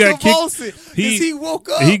got convulsing. kicked. He woke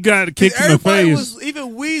up. He got kicked in the face.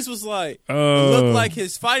 Even Wheeze was like, it looked like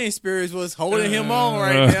his fighting spirits was holding him on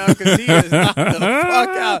right now because he is knocked the fuck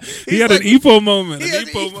out. He had an Epo moment. He had an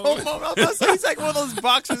Epo moment. I was about to say, he's like one of those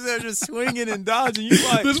boxers that are just swinging and dodging. You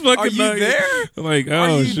like, are you there? Like,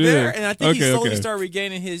 are you shit. there? And I think he slowly started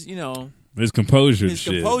regaining his, his composure. His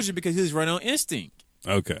composure because he was running on instinct.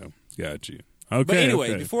 Okay, got you. Okay, but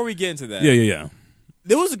anyway, before we get into that, yeah,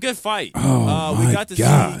 there was a good fight. Oh we got to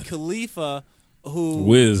see Khalifa, who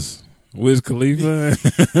Wiz Khalifa,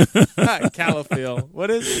 Cauliflower. What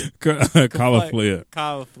is it?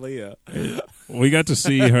 Cauliflower. We got to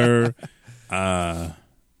see her.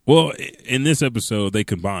 Well, in this episode, they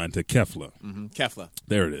combined to Kefla. Mm-hmm. Kefla.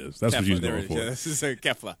 There it is. That's Kefla, what you was going for. Yeah, this is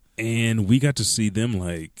Kefla. And we got to see them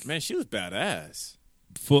like. Man, she was badass.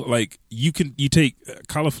 Full, like you take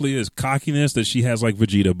Cauliflower's cockiness that she has like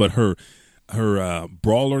Vegeta, but her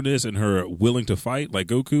brawlerness and her willing to fight like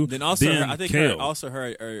Goku. Then also, I think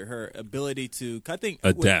her ability to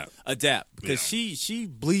adapt because she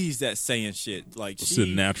bleeds that Saiyan shit. Like she's a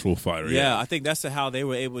natural fighter. Yeah, I think that's how they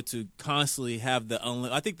were able to constantly have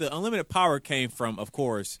I think the unlimited power came from, of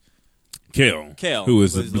course, Kale, who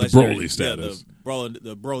was the Broly status,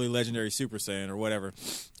 the Broly legendary Super Saiyan or whatever,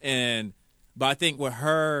 but I think with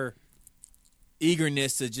her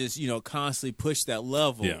eagerness to just constantly push that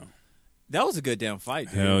level. Yeah. That was a good damn fight,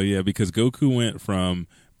 dude. Hell yeah, because Goku went from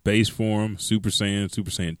base form, Super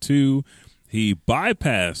Saiyan 2. He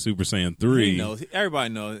bypassed Super Saiyan 3. He knows.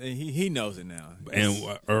 Everybody knows. He knows it now. And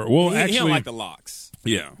he don't like the locks.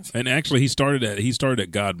 Yeah, and actually he started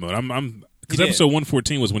at God mode. Because episode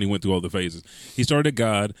 114 was when he went through all the phases. He started at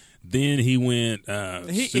God, then he went.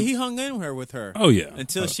 He hung in with her. Oh yeah,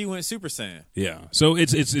 until she went Super Saiyan. Yeah, so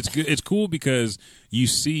it's good. It's cool because you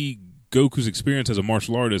see Goku's experience as a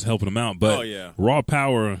martial artist helping him out, but raw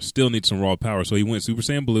power still needs some raw power. So he went Super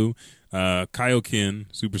Saiyan Blue, Kaioken,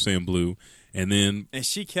 Super Saiyan Blue, and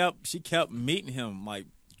she kept meeting him like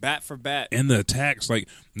bat for bat. And the attacks, like,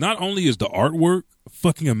 not only is the artwork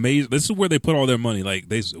fucking amazing, this is where they put all their money. Like,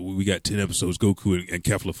 we got 10 episodes, Goku and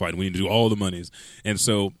Kefla fighting. We need to do all the monies. And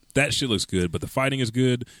so that shit looks good, but the fighting is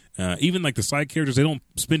good. Even like the side characters, they don't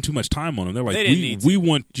spend too much time on them. They're like, we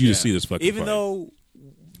want you to see this fucking Even fight. Though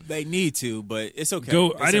they need to, but it's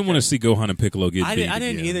okay. I didn't want to see Gohan and Piccolo get beat. I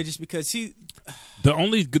didn't either, just because the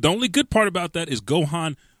only good part about that is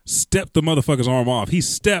Gohan stepped the motherfucker's arm off. He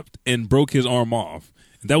stepped and broke his arm off.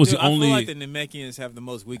 That was the only. I feel like the Namekians have the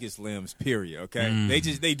most weakest limbs. Period. Okay,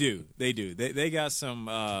 they do. They got some.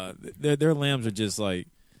 Their limbs are just like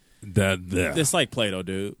that. It's like Play-Doh,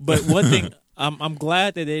 dude. But one thing, I'm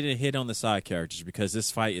glad that they didn't hit on the side characters because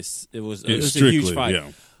this fight it was a huge fight.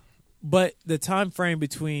 Yeah. But the time frame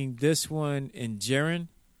between this one and Jiren,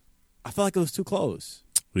 I felt like it was too close.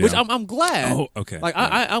 Yeah. Which I'm glad. Oh, okay. Like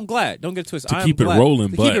I'm glad. Don't get twisted. To keep it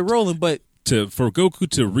rolling, but. For Goku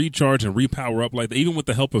to recharge and repower up like that, even with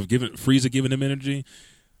the help of Frieza giving him energy,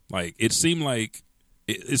 like it seemed like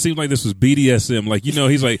this was BDSM. Like,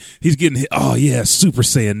 he's getting hit. Oh yeah, Super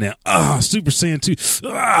Saiyan now. Super Saiyan 2.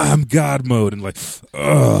 I'm God mode and like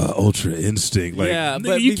Ultra Instinct. Like, yeah,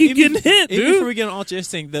 but you keep getting hit, dude. Even before we get on Ultra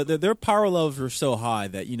Instinct, their power levels were so high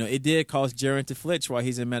that it did cause Jiren to flinch while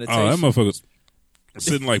he's in meditation. Oh, that motherfucker's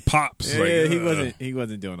sitting like pops. Yeah, he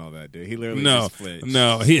wasn't doing all that, dude. He literally just flinched.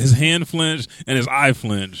 No, his hand flinched and his eye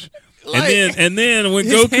flinched. And then when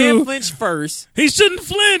his Goku hand flinched first, he shouldn't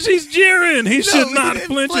flinch. He's Jiren. He should not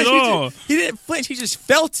flinch at all. He didn't flinch. He just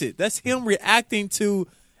felt it. That's him reacting to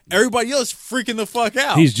everybody else freaking the fuck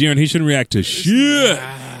out. He's Jiren. He shouldn't react to shit.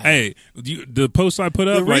 Hey, the post I put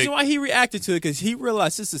up. The reason why he reacted to it because he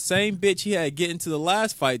realized it's the same bitch he had get into the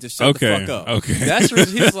last fight to shut the fuck up. Okay, that's the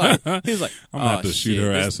reason he was like, I'm gonna have to shoot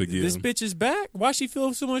her ass again. This bitch is back. Why she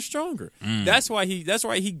feel so much stronger? That's why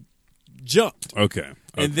he jumped. Okay.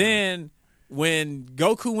 And then when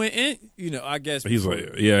Goku went in, I guess he's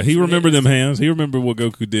like, he remembered them hands. He remembered what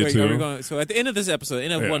Goku did to him. So at the end of this episode,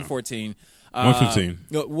 end of 114,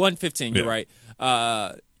 115, you're right.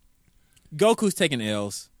 Goku's taking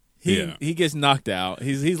L's. He gets knocked out.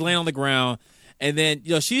 He's laying on the ground, and then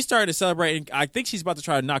she started to celebrate. And I think she's about to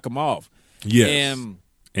try to knock him off. Yes.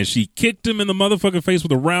 And she kicked him in the motherfucking face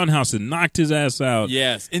with a roundhouse and knocked his ass out.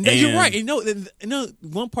 Yes, and you're right.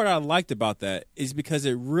 One part I liked about that is because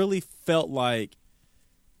it really felt like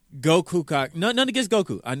Goku got nothing against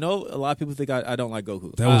Goku. I know a lot of people think I don't like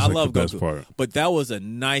Goku. That was I love the Goku, best part. but that was a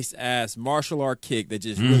nice ass martial art kick that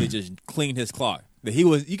just really just cleaned his clock. That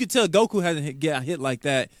you could tell Goku hasn't got hit like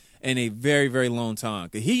that in a very, very long time.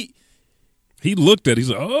 He looked at it, he's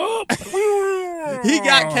like, oh. He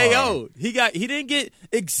got KO'd. He didn't get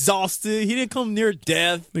exhausted. He didn't come near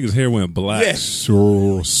death. Nigga's hair went black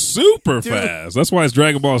super fast. That's why it's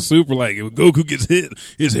Dragon Ball Super. Like, if Goku gets hit,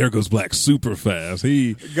 his hair goes black super fast.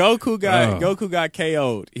 Goku got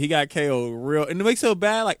KO'd. He got KO'd real, and it makes it so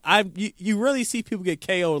bad. Like you really see people get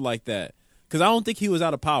KO'd like that because I don't think he was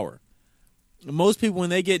out of power. Most people, when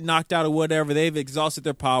they get knocked out or whatever, they've exhausted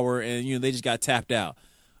their power and they just got tapped out.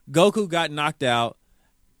 Goku got knocked out.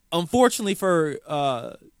 Unfortunately for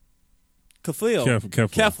Keflir.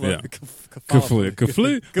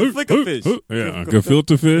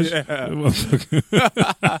 Gefilte fish.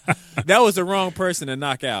 That was the wrong person to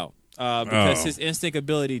knock out because his instinct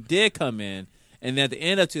ability did come in, and at the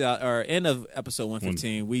end of episode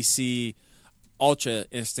 115, we see Ultra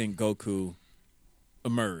Instinct Goku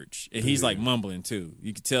emerge, and he's like mumbling too.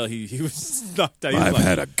 You could tell he was knocked out. I've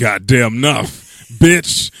had a goddamn enough,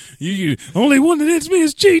 bitch. You only one that hits me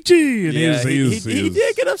is Chi-Chi. And he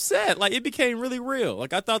did get upset. Like it became really real.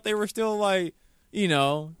 Like I thought they were still like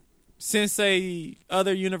Sensei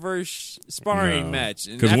other universe sparring match.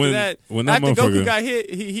 And after that Goku got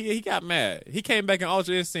hit, he got mad. He came back in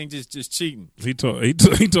Ultra Instinct just cheating. He told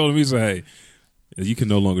him, he said, "Hey, you can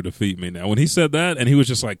no longer defeat me now." When he said that, and he was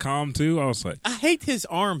just like calm too, I was like, I hate his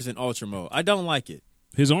arms in Ultra mode. I don't like it.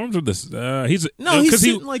 His arms are this. He's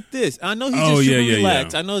sitting like this. I know he's just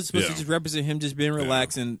relaxed. Yeah. I know it's supposed to just represent him just being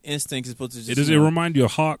relaxed, and Instinct is supposed to just. Does it remind you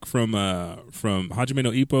of Hawk from Hajime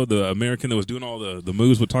no Ippo, the American that was doing all the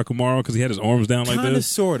moves with Takumaru because he had his arms down like this? This?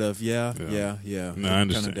 Sort of, yeah. No, I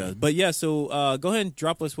understand. Does. But yeah, so go ahead and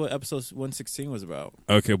drop us what episode 116 was about.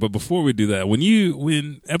 Okay, but before we do that,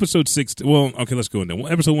 when episode 16, let's go into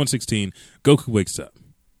episode 116. Goku wakes up.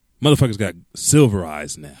 Motherfucker's got silver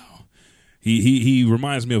eyes now. He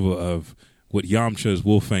reminds me of what Yamcha's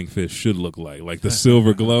Wolfang fish should look like the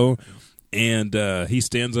silver glow. And he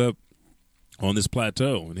stands up on this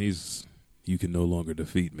plateau, and you can no longer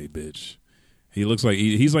defeat me, bitch. He looks like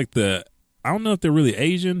he's like I don't know if they're really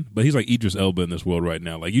Asian, but he's like Idris Elba in this world right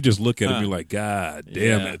now. Like you just look at him, you're like, God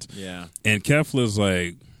damn it. Yeah. And Kefla's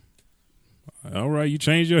like, all right, you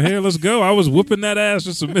changed your hair. Let's go. I was whooping that ass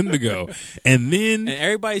just a minute ago. And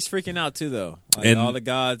everybody's freaking out too, though. Like, and all the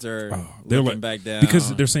gods are looking back down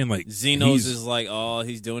because they're saying like Xenos is like, oh,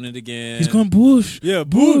 he's doing it again. He's going bush. Yeah,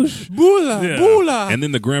 bush, bula. And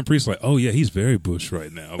then the Grand Priest's like, oh yeah, he's very bush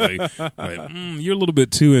right now. Like you're a little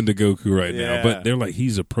bit too into Goku right now. But they're like,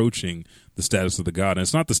 he's approaching the status of the god, and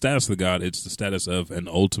it's not the status of the god; it's the status of an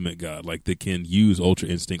ultimate god, like that can use Ultra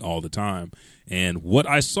Instinct all the time. And what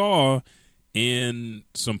I saw in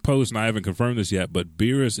some posts, and I haven't confirmed this yet, but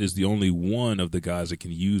Beerus is the only one of the guys that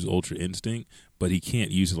can use Ultra Instinct, but he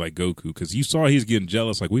can't use it like Goku. Because you saw he's getting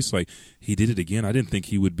jealous. Like we like, he did it again. I didn't think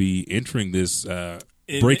he would be entering this,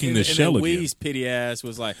 breaking this shell again. Wee's pity ass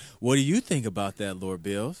was like, "What do you think about that, Lord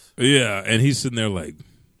Bills?" Yeah, and he's sitting there like,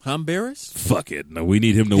 Beerus? Fuck it. No, we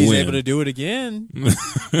need him to win. He's able to do it again.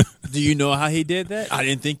 Do you know how he did that? I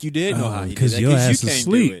didn't think you did know how he did that. Because your ass is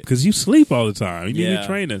asleep. Because you sleep all the time. You need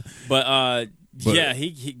training. But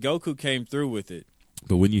he Goku came through with it.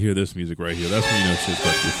 But when you hear this music right here, that's when you know shit's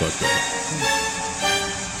about to be fucked up.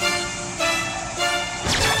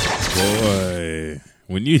 Boy.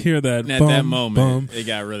 When you hear that, and at that moment, it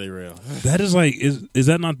got really real. That is like, is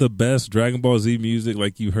that not the best Dragon Ball Z music?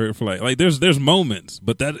 Like you heard for like there's moments,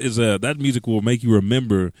 but that music will make you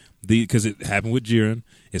remember because it happened with Jiren,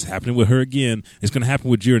 it's happening with her again, it's going to happen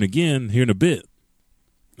with Jiren again here in a bit.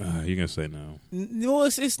 You're gonna say no? No,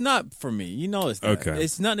 it's not for me. You know, it's not. Okay.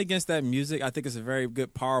 It's nothing against that music. I think it's a very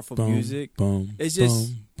good, powerful music. It's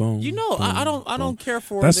just, I don't care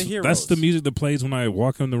for the heroes. That's the music that plays when I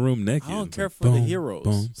walk in the room naked. I don't care for the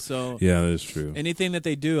heroes. So yeah, that's true. Anything that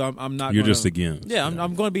they do, I'm not. You're just against. Yeah,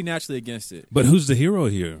 I'm going to be naturally against it. But who's the hero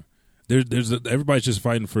here? Everybody's just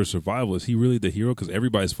fighting for survival. Is he really the hero? Because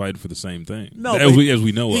everybody's fighting for the same thing. No, as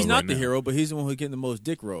we know, he's not right the now. hero, but he's the one who's getting the most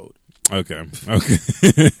dick rolled. Okay.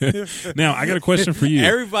 Now I got a question for you.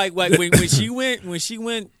 Everybody, like when she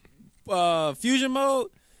went fusion mode,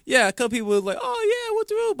 yeah, a couple people were like, "Oh yeah, what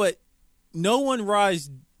the hell?" But no one rides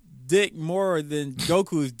dick more than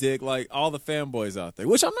Goku's dick, like all the fanboys out there.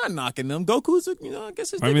 Which I'm not knocking them. Goku's, I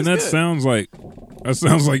guess his dick is that good. sounds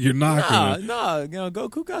like you're knocking it. Nah,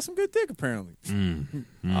 Goku got some good dick apparently. See,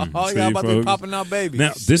 y'all about to be folks? popping out babies.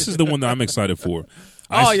 Now this is the one that I'm excited for.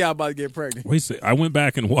 Y'all about to get pregnant. Wait a second. I went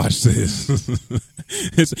back and watched this.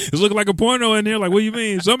 It's looking like a porno in here. Like, what do you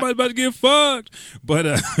mean? Somebody's about to get fucked.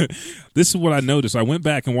 But this is what I noticed. I went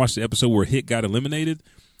back and watched the episode where Hit got eliminated.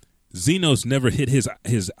 Xenos never hit his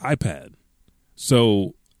iPad.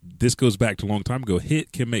 So this goes back to a long time ago.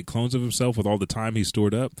 Hit can make clones of himself with all the time he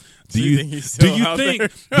stored up. Do you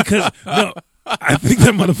think because no, I think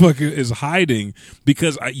that motherfucker is hiding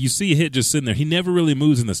because you see Hit just sitting there. He never really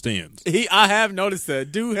moves in the stands. I have noticed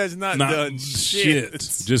that. Dude has not done shit.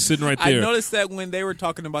 Just sitting right there. I noticed that when they were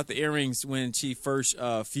talking about the earrings when she first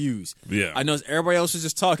fused. Yeah. I noticed everybody else was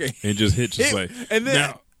just talking. And just Hit just like. And then.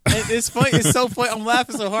 Now, and it's funny. It's so funny. I'm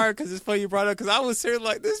laughing so hard because it's funny you brought it up because I was here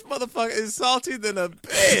like this motherfucker is salty than a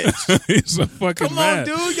bitch. He's so fucking Come mad.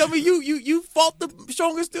 on, dude. I mean, you fought the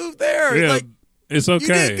strongest dude there. Yeah. Like, it's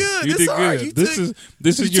okay. You did good. You did good.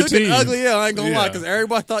 This is your team. It ugly. Yeah, I ain't gonna lie because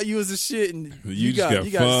everybody thought you was a shit and you got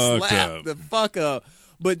slapped the fuck up.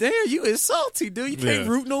 But damn, you is salty, dude. You can't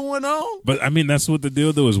root no one on. But I mean, that's what the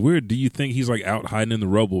deal though is weird. Do you think he's like out hiding in the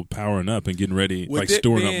rubble, powering up and getting ready,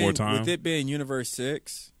 storing up more time? With it being Universe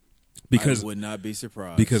 6, because I would not be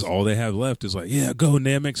surprised. Because all they have left is like, yeah, go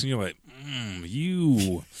Namex, and you're like,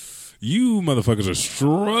 you motherfuckers are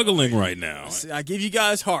struggling right now. I give you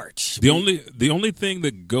guys heart. The only thing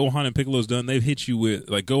that Gohan and Piccolo's done, they've hit you with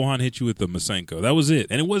like Gohan hit you with the Masenko. That was it,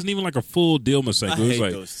 and it wasn't even like a full deal Masenko. I it was hate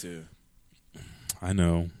like, those two. I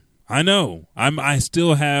know. I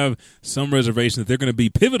still have some reservation that they're going to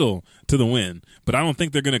be pivotal to the win, but I don't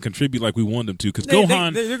think they're going to contribute like we want them to. Because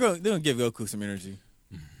Gohan, they're going to give Goku some energy.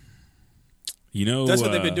 You know, that's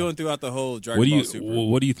what they've been doing throughout the whole Dragon Ball Super.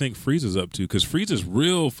 What do you think Frieza's up to? Because Frieza's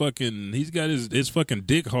real fucking. He's got his fucking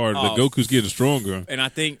dick hard. But Goku's getting stronger. And I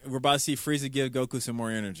think we're about to see Frieza give Goku some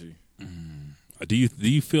more energy. Do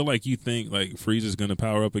you feel like Frieza's going to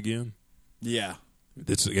power up again? Yeah.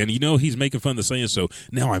 And he's making fun of the Saiyans, so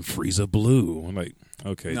now I'm Frieza Blue. I'm like,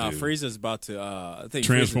 okay, no, dude. Frieza's about to I think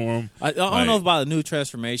transform. I don't know about a new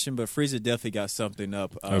transformation, but Frieza definitely got something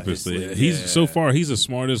up. Obviously, he's the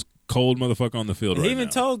smartest cold motherfucker on the field right now. He even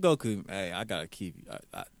told Goku, "Hey, I gotta keep.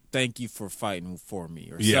 Thank you for fighting for me."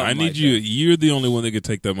 Or yeah, I need like you. That. You're the only one that could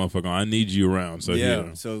take that motherfucker on. I need you around. So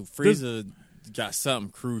so Frieza got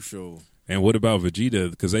something crucial. And what about Vegeta?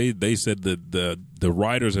 Because they said that the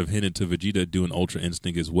writers have hinted to Vegeta doing Ultra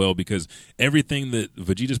Instinct as well, because everything that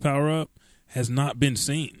Vegeta's power up has not been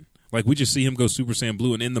seen. Like, we just see him go Super Saiyan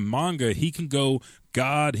Blue, and in the manga, he can go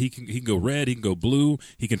God, he can go red, he can go blue,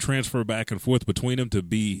 he can transfer back and forth between them to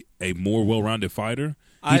be a more well-rounded fighter.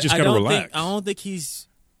 He's just got to relax. I don't think he's,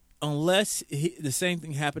 unless the same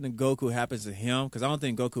thing happened to Goku happens to him, because I don't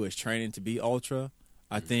think Goku is training to be Ultra.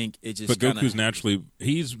 I think it just. But Goku's naturally,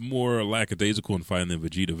 he's more lackadaisical in fighting than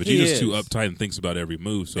Vegeta. Vegeta's too uptight and thinks about every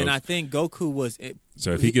move. So, and I think Goku was.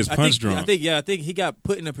 So if he gets punch drunk, I think he got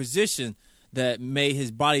put in a position that made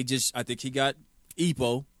his body just. I think he got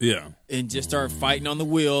Ippo. Yeah. And just started fighting on the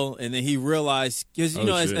wheel, and then he realized because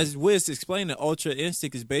as Wiz explained, the Ultra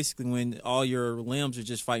Instinct is basically when all your limbs are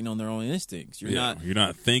just fighting on their own instincts. You're not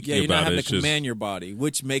thinking. You're about not having it. to command your body,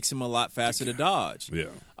 which makes him a lot faster to dodge. Yeah.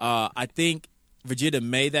 I think Vegeta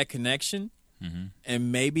made that connection,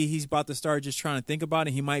 and maybe he's about to start just trying to think about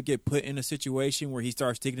it. He might get put in a situation where he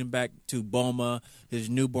starts thinking back to Bulma, his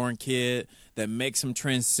newborn kid, that makes him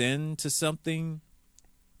transcend to something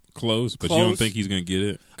close. But you don't think he's going to get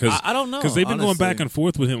it? I don't know. Because they've been going back and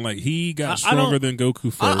forth with him. Like, he got stronger than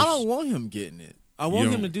Goku first. I don't want him getting it. I want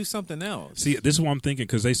him to do something else. See, this is what I'm thinking,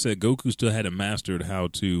 because they said Goku still hadn't mastered how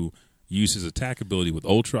to use his attack ability with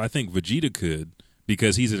Ultra. I think Vegeta could.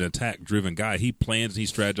 Because he's an attack-driven guy. He plans and he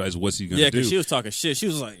strategizes what's he going to do. Yeah, because she was talking shit. She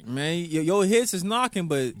was like, man, your hits is knocking,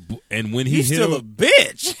 but and when he's still a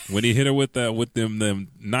bitch. When he hit her with them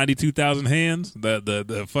 92,000 hands,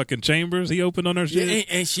 the fucking chambers he opened on her shit.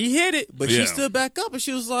 Yeah, and she hit it, but she stood back up and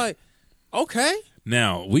she was like, okay.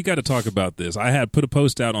 Now, we got to talk about this. I had put a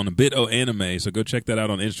post out on a Bit O Anime, so go check that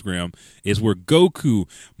out on Instagram, is where Goku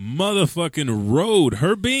motherfucking rode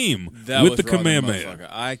her beam with the Kamehameha.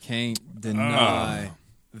 I can't deny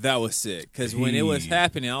that was sick. Because when it was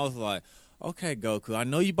happening, I was like, okay, Goku, I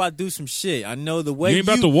know you about to do some shit. I know the way you ain't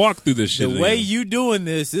about to walk through this shit. The way you doing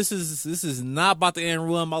this is not about to end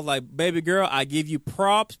well. I was like, baby girl, I give you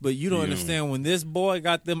props, but you don't understand when this boy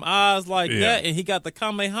got them eyes like that and he got the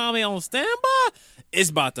Kamehameha on standby, it's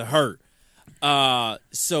about to hurt.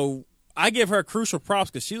 So I give her crucial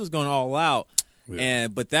props because she was going all out. Yeah.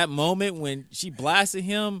 But that moment when she blasted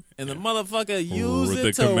him and the motherfucker used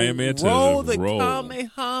it to roll the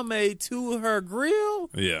Kamehameha to her grill.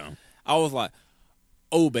 Yeah. I was like,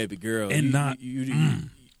 oh, baby girl. And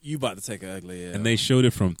you about to take an ugly L. And they showed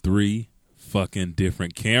it from 3 fucking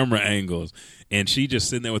different camera angles. And she just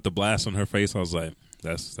sitting there with the blast on her face. I was like,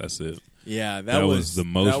 that's it. Yeah, that was the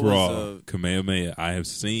most raw Kamehameha I have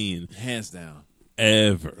seen. Hands down.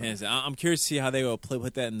 Ever. I'm curious to see how they will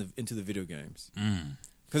put that into the video games.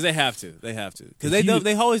 Because they have to. Because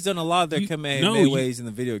they've always done a lot of their Kamehameha ways in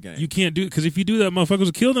the video game. You can't do it because if you do that, motherfuckers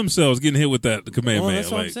will kill themselves getting hit with that Kamehameha. Well,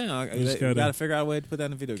 that's what I'm saying. You got to figure out a way to put that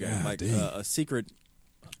in the video game. Like a secret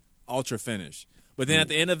ultra finish. But then at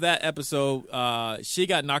the end of that episode, she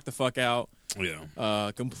got knocked the fuck out.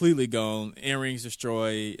 Yeah. Completely gone. Earrings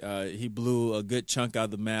destroyed. He blew a good chunk out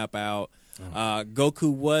of the map out.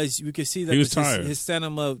 Goku you could see that he was tired. His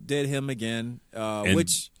stamina did him again.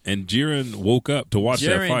 And Jiren woke up to watch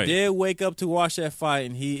that fight. Jiren did wake up to watch that fight,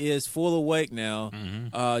 and he is full awake now.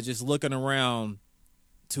 Just looking around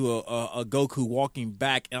to a Goku walking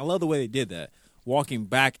back, and I love the way they did that. Walking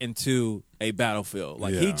back into a battlefield,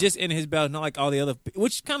 like he just in his battle, not like all the other,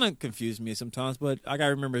 which kind of confused me sometimes. But I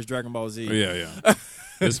gotta remember it's Dragon Ball Z. Yeah.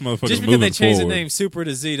 This motherfucker just because they changed the name Super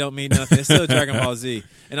to Z don't mean nothing. It's still Dragon Ball Z.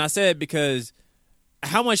 And I said it because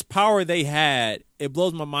how much power they had, it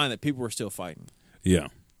blows my mind that people were still fighting. Yeah.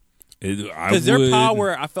 Because their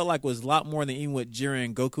power, I felt like, was a lot more than even what Jiren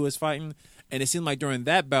and Goku was fighting. And it seemed like during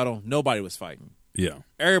that battle, nobody was fighting. Yeah.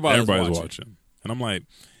 Everybody was watching. And I'm like,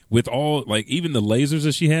 with all, like, even the lasers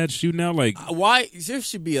that she had shooting out, like... why? There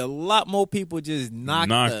should be a lot more people just knock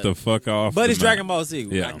the fuck off. But it's Dragon Ball Z.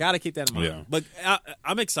 Yeah. I got to keep that in mind. Yeah. But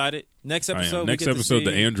I'm excited. Next episode,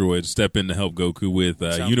 the androids step in to help Goku with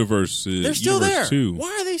Universe 2. They're still there.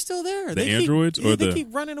 Why are they still there? The androids? They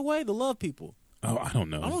keep running away, the love people. Oh, I don't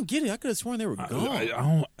know. I don't get it. I could have sworn they were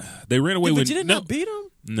gone. They ran away Did Vegeta not beat them?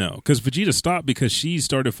 No, because Vegeta stopped because she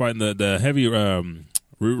started fighting the heavy...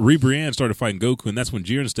 Brienne started fighting Goku, and that's when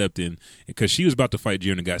Jiren stepped in because she was about to fight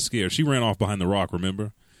Jiren and got scared. She ran off behind the rock,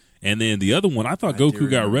 remember? And then the other one, I thought Goku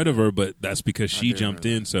got rid of her, but that's because she jumped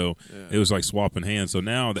in, so it was like swapping hands. So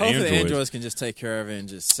now the androids can just take care of it and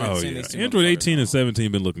just send these two Android 18 and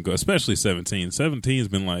 17 been looking good, especially 17. 17's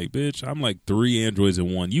been like, bitch, I'm like 3 androids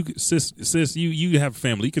in one. You sis, you have a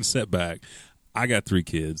family. You can set back. I got 3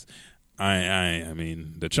 kids. I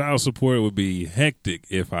mean, the child support would be hectic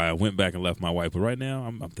if I went back and left my wife. But right now,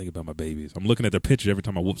 I'm thinking about my babies. I'm looking at their pictures every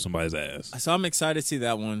time I whoop somebody's ass. So I'm excited to see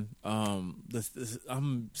that one.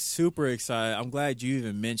 I'm super excited. I'm glad you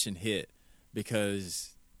even mentioned Hit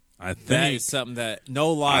because that is something that,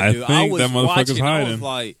 no lie, dude. I was watching, I was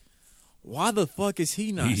like, why the fuck is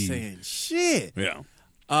he not saying shit? Yeah.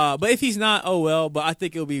 But if he's not, oh well. But I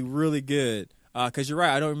think it'll be really good. Because you're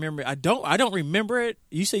right, I don't remember. I don't remember it.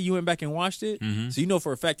 You say you went back and watched it, so you know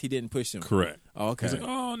for a fact he didn't push him. Correct. Oh, okay. He's like,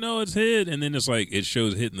 oh no, it's Hit, and then it's like it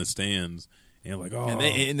shows Hit in the stands, and like, oh,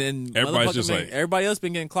 and then everybody's just like, everybody else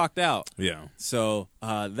been getting clocked out. Yeah. So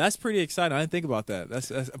that's pretty exciting. I didn't think about that.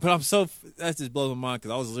 That just blows my mind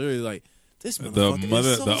because I was literally like, this motherfucker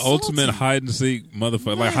is so the ultimate hide and seek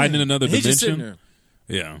motherfucker, like hiding in another dimension. Just sitting there.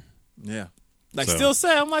 Yeah. Yeah. Like, still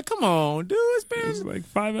say, I'm like, come on, dude. It's like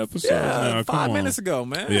 5 episodes now. 5 minutes ago,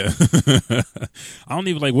 man. Yeah. I don't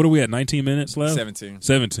even, like, what are we at, 19 minutes left?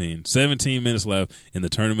 17 minutes left in the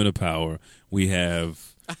Tournament of Power. We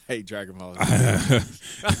have... I hate Dragon Ball.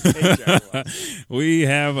 We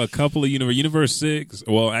have a couple of Universe 6.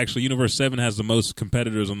 Well, actually, Universe 7 has the most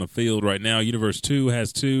competitors on the field right now. Universe 2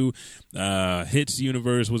 has 2. Hit's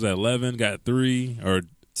Universe was at 11, got 3, or...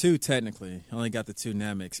 2 technically. Only got the 2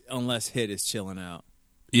 Namex, unless Hit is chilling out.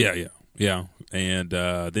 Yeah. And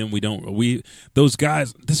then those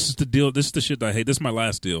guys, this is the deal, this is the shit that I hate. This is my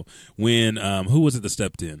last deal. When who was it that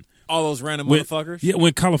stepped in? All those random motherfuckers? Yeah,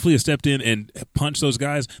 when Calafia stepped in and punched those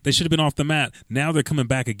guys, they should have been off the mat. Now they're coming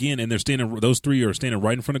back again, and they're standing. Those 3 are standing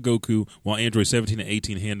right in front of Goku, while Android 17 and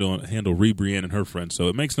 18 handle Brienne and her friends. So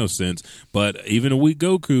it makes no sense. But even a weak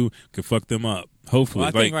Goku could fuck them up. Hopefully,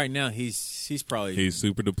 I think right now he's probably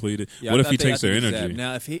super depleted. Yeah, what if he takes their energy?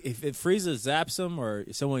 Now, if Frieza zaps him or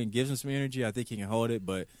someone gives him some energy, I think he can hold it.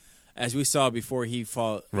 But as we saw before, he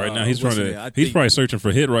fought. Right now, he's he's probably searching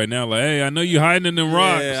for Hit right now. Like, hey, I know you hiding in them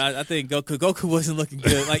rocks. Yeah, I think Goku wasn't looking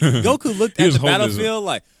good. Like Goku looked at the battlefield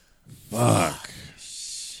like, fuck,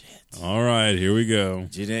 shit. All right, here we go.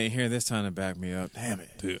 You didn't hear this time to back me up. Damn it.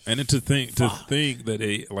 Dude, and to think that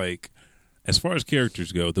they, like, as far as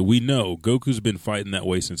characters go, that we know Goku's been fighting that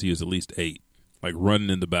way since he was at least 8. Like, running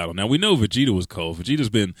in the battle. Now, we know Vegeta was cold. Vegeta's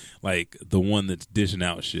been, like, the one that's dishing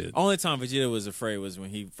out shit. Only time Vegeta was afraid was when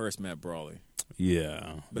he first met Broly.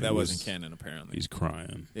 Yeah. But that wasn't canon, apparently. He's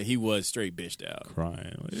crying. Yeah, he was straight bitched out.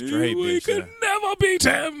 Crying. Straight we bitched could out. never beat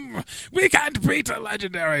him. We can't beat a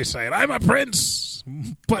legendary Saiyan. I'm a prince.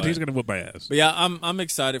 But he's going to whoop my ass. But yeah, I'm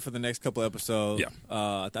excited for the next couple episodes. Yeah.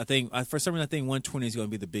 I think, for some reason, I think 120 is going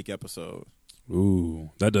to be the big episode. Ooh,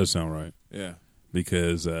 that does sound right. Yeah.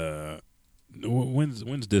 Because,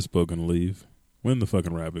 when's Dispo gonna leave? When the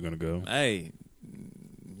fucking rabbit gonna go? Hey,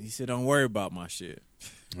 he said, "Don't worry about my shit."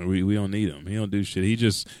 We don't need him. He don't do shit. He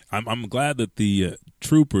just. I'm glad that the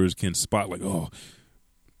troopers can spot like, oh,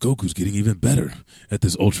 Goku's getting even better at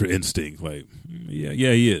this Ultra Instinct. Like,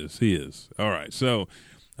 yeah, he is. All right. So,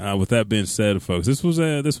 with that being said, folks, this was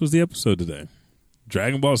the episode today.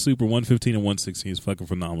 Dragon Ball Super 115 and 116 is fucking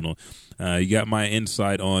phenomenal. You got my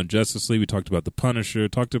insight on Justice League. We talked about The Punisher.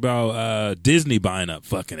 Talked about Disney buying up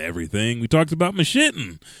fucking everything. We talked about my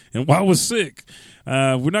shitting and why I was sick.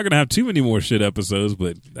 We're not going to have too many more shit episodes,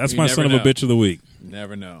 but that's my son of a bitch of the week.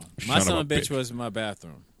 Never know. My son of a bitch was in my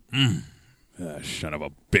bathroom. Son of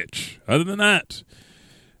a bitch. Other than that,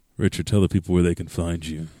 Richard, tell the people where they can find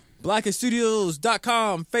you.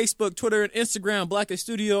 BlackandStudios.com, Facebook, Twitter, and Instagram, Black and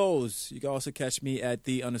Studios. You can also catch me at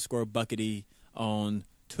 _Buckety on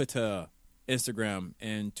Twitter, Instagram,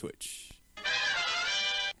 and Twitch.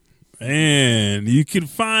 And you can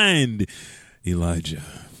find Elijah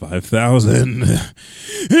 5000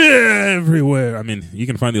 everywhere. I mean, you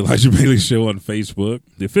can find the Elijah Bailey Show on Facebook,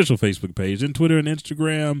 the official Facebook page, and Twitter and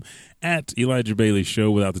Instagram at Elijah Bailey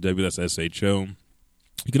Show without the W. That's SHO.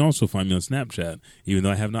 You can also find me on Snapchat, even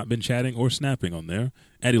though I have not been chatting or snapping on there,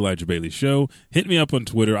 at Elijah Bailey Show. Hit me up on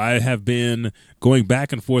Twitter. I have been going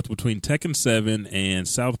back and forth between Tekken 7 and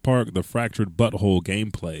South Park, The Fractured Butthole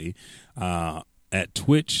gameplay at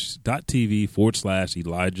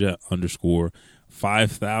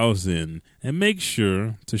twitch.tv/Elijah_5000. And make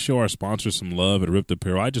sure to show our sponsor some love at Ripped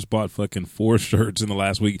Apparel. I just bought fucking 4 shirts in the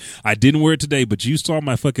last week. I didn't wear it today, but you saw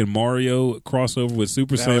my fucking Mario crossover with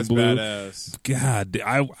Super Saiyan Blue. Badass. God,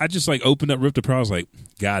 I just like opened up Ripped Apparel. I was like,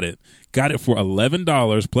 got it for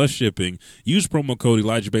 $11 plus shipping. Use promo code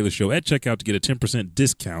Elijah Bailey Show at checkout to get a 10%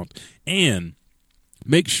 discount. And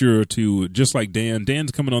make sure to, just like Dan's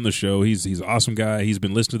coming on the show. He's an awesome guy. He's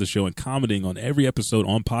been listening to the show and commenting on every episode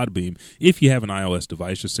on Podbeam. If you have an iOS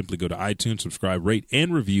device, just simply go to iTunes, subscribe, rate,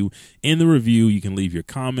 and review. In the review, you can leave your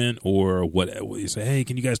comment or whatever. You say, hey,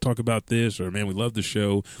 can you guys talk about this? Or, man, we love the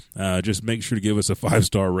show. Just make sure to give us a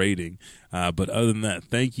 5-star rating. But other than that,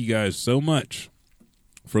 thank you guys so much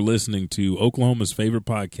for listening to Oklahoma's favorite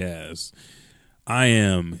podcast. I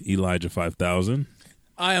am Elijah 5000.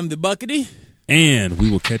 I am the Buckety. And we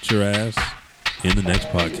will catch your ass in the next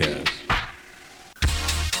podcast.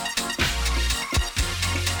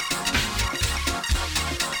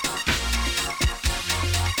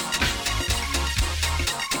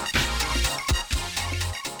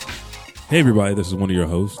 Hey, everybody, this is one of your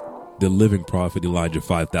hosts, the living prophet Elijah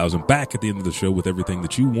 5000, back at the end of the show with everything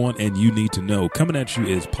that you want and you need to know. Coming at you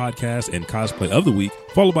is podcast and cosplay of the week,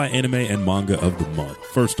 followed by anime and manga of the month.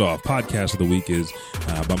 First off, podcast of the week is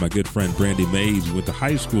by my good friend Brandy Mays. We went to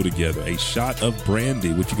high school together. A Shot of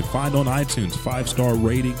Brandy, which you can find on iTunes, 5-star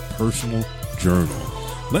rating, personal journal.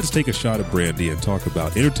 Let's take a shot of brandy and talk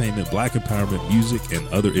about entertainment, black empowerment, music, and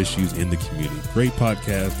other issues in the community. Great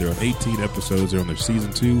podcast. They're on 18 episodes. They're on their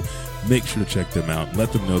season 2. Make sure to check them out and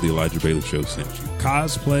let them know the Elijah Bailey Show sent you.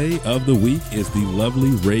 Cosplay of the week is the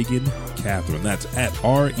lovely Reagan Catherine. That's at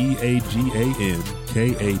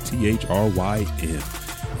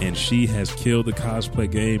ReaganKathryn. And she has killed the cosplay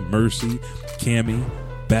game. Mercy, Cammy,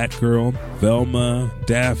 Batgirl, Velma,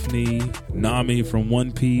 Daphne, Nami from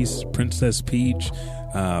One Piece, Princess Peach,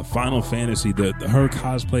 Final Fantasy. Her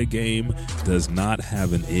cosplay game does not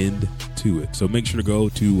have an end to it. So make sure to go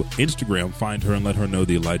to Instagram, find her, and let her know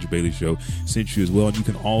the Elijah Bailey Show sent you as well. And you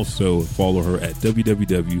can also follow her at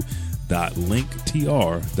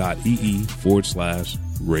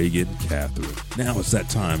www.linktr.ee/Reagan Catherine. Now it's that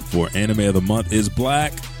time for Anime of the Month is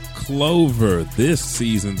Black Clover, this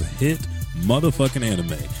season's hit motherfucking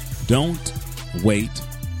anime. Don't wait,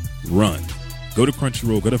 run. Go to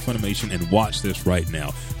Crunchyroll, go to Funimation, and watch this right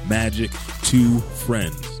now. Magic 2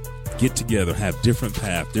 Friends. get together, have different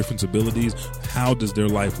paths, different abilities. How does their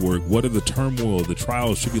life work? What are the turmoil, the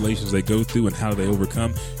trials, tribulations they go through, and how do they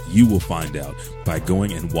overcome? You will find out by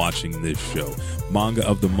going and watching this show. Manga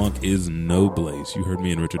of the Monk is no place. You heard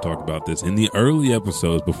me and Richard talk about this in the early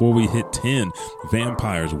episodes before we hit 10.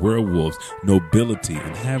 Vampires, werewolves, nobility,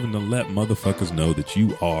 and having to let motherfuckers know that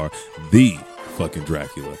you are the fucking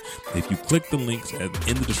Dracula. If you click the links in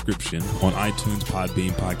the description on iTunes,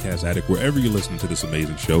 Podbean, Podcast Addict, wherever you're listening to this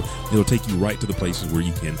amazing show, it'll take you right to the places where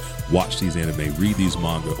you can watch these anime, read these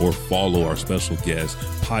manga, or follow our special guests,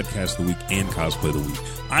 Podcast of the Week, and Cosplay of the Week.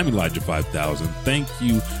 I'm Elijah 5000. Thank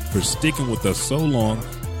you for sticking with us so long.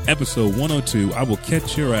 Episode 102. I will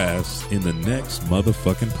catch your ass in the next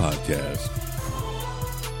motherfucking podcast.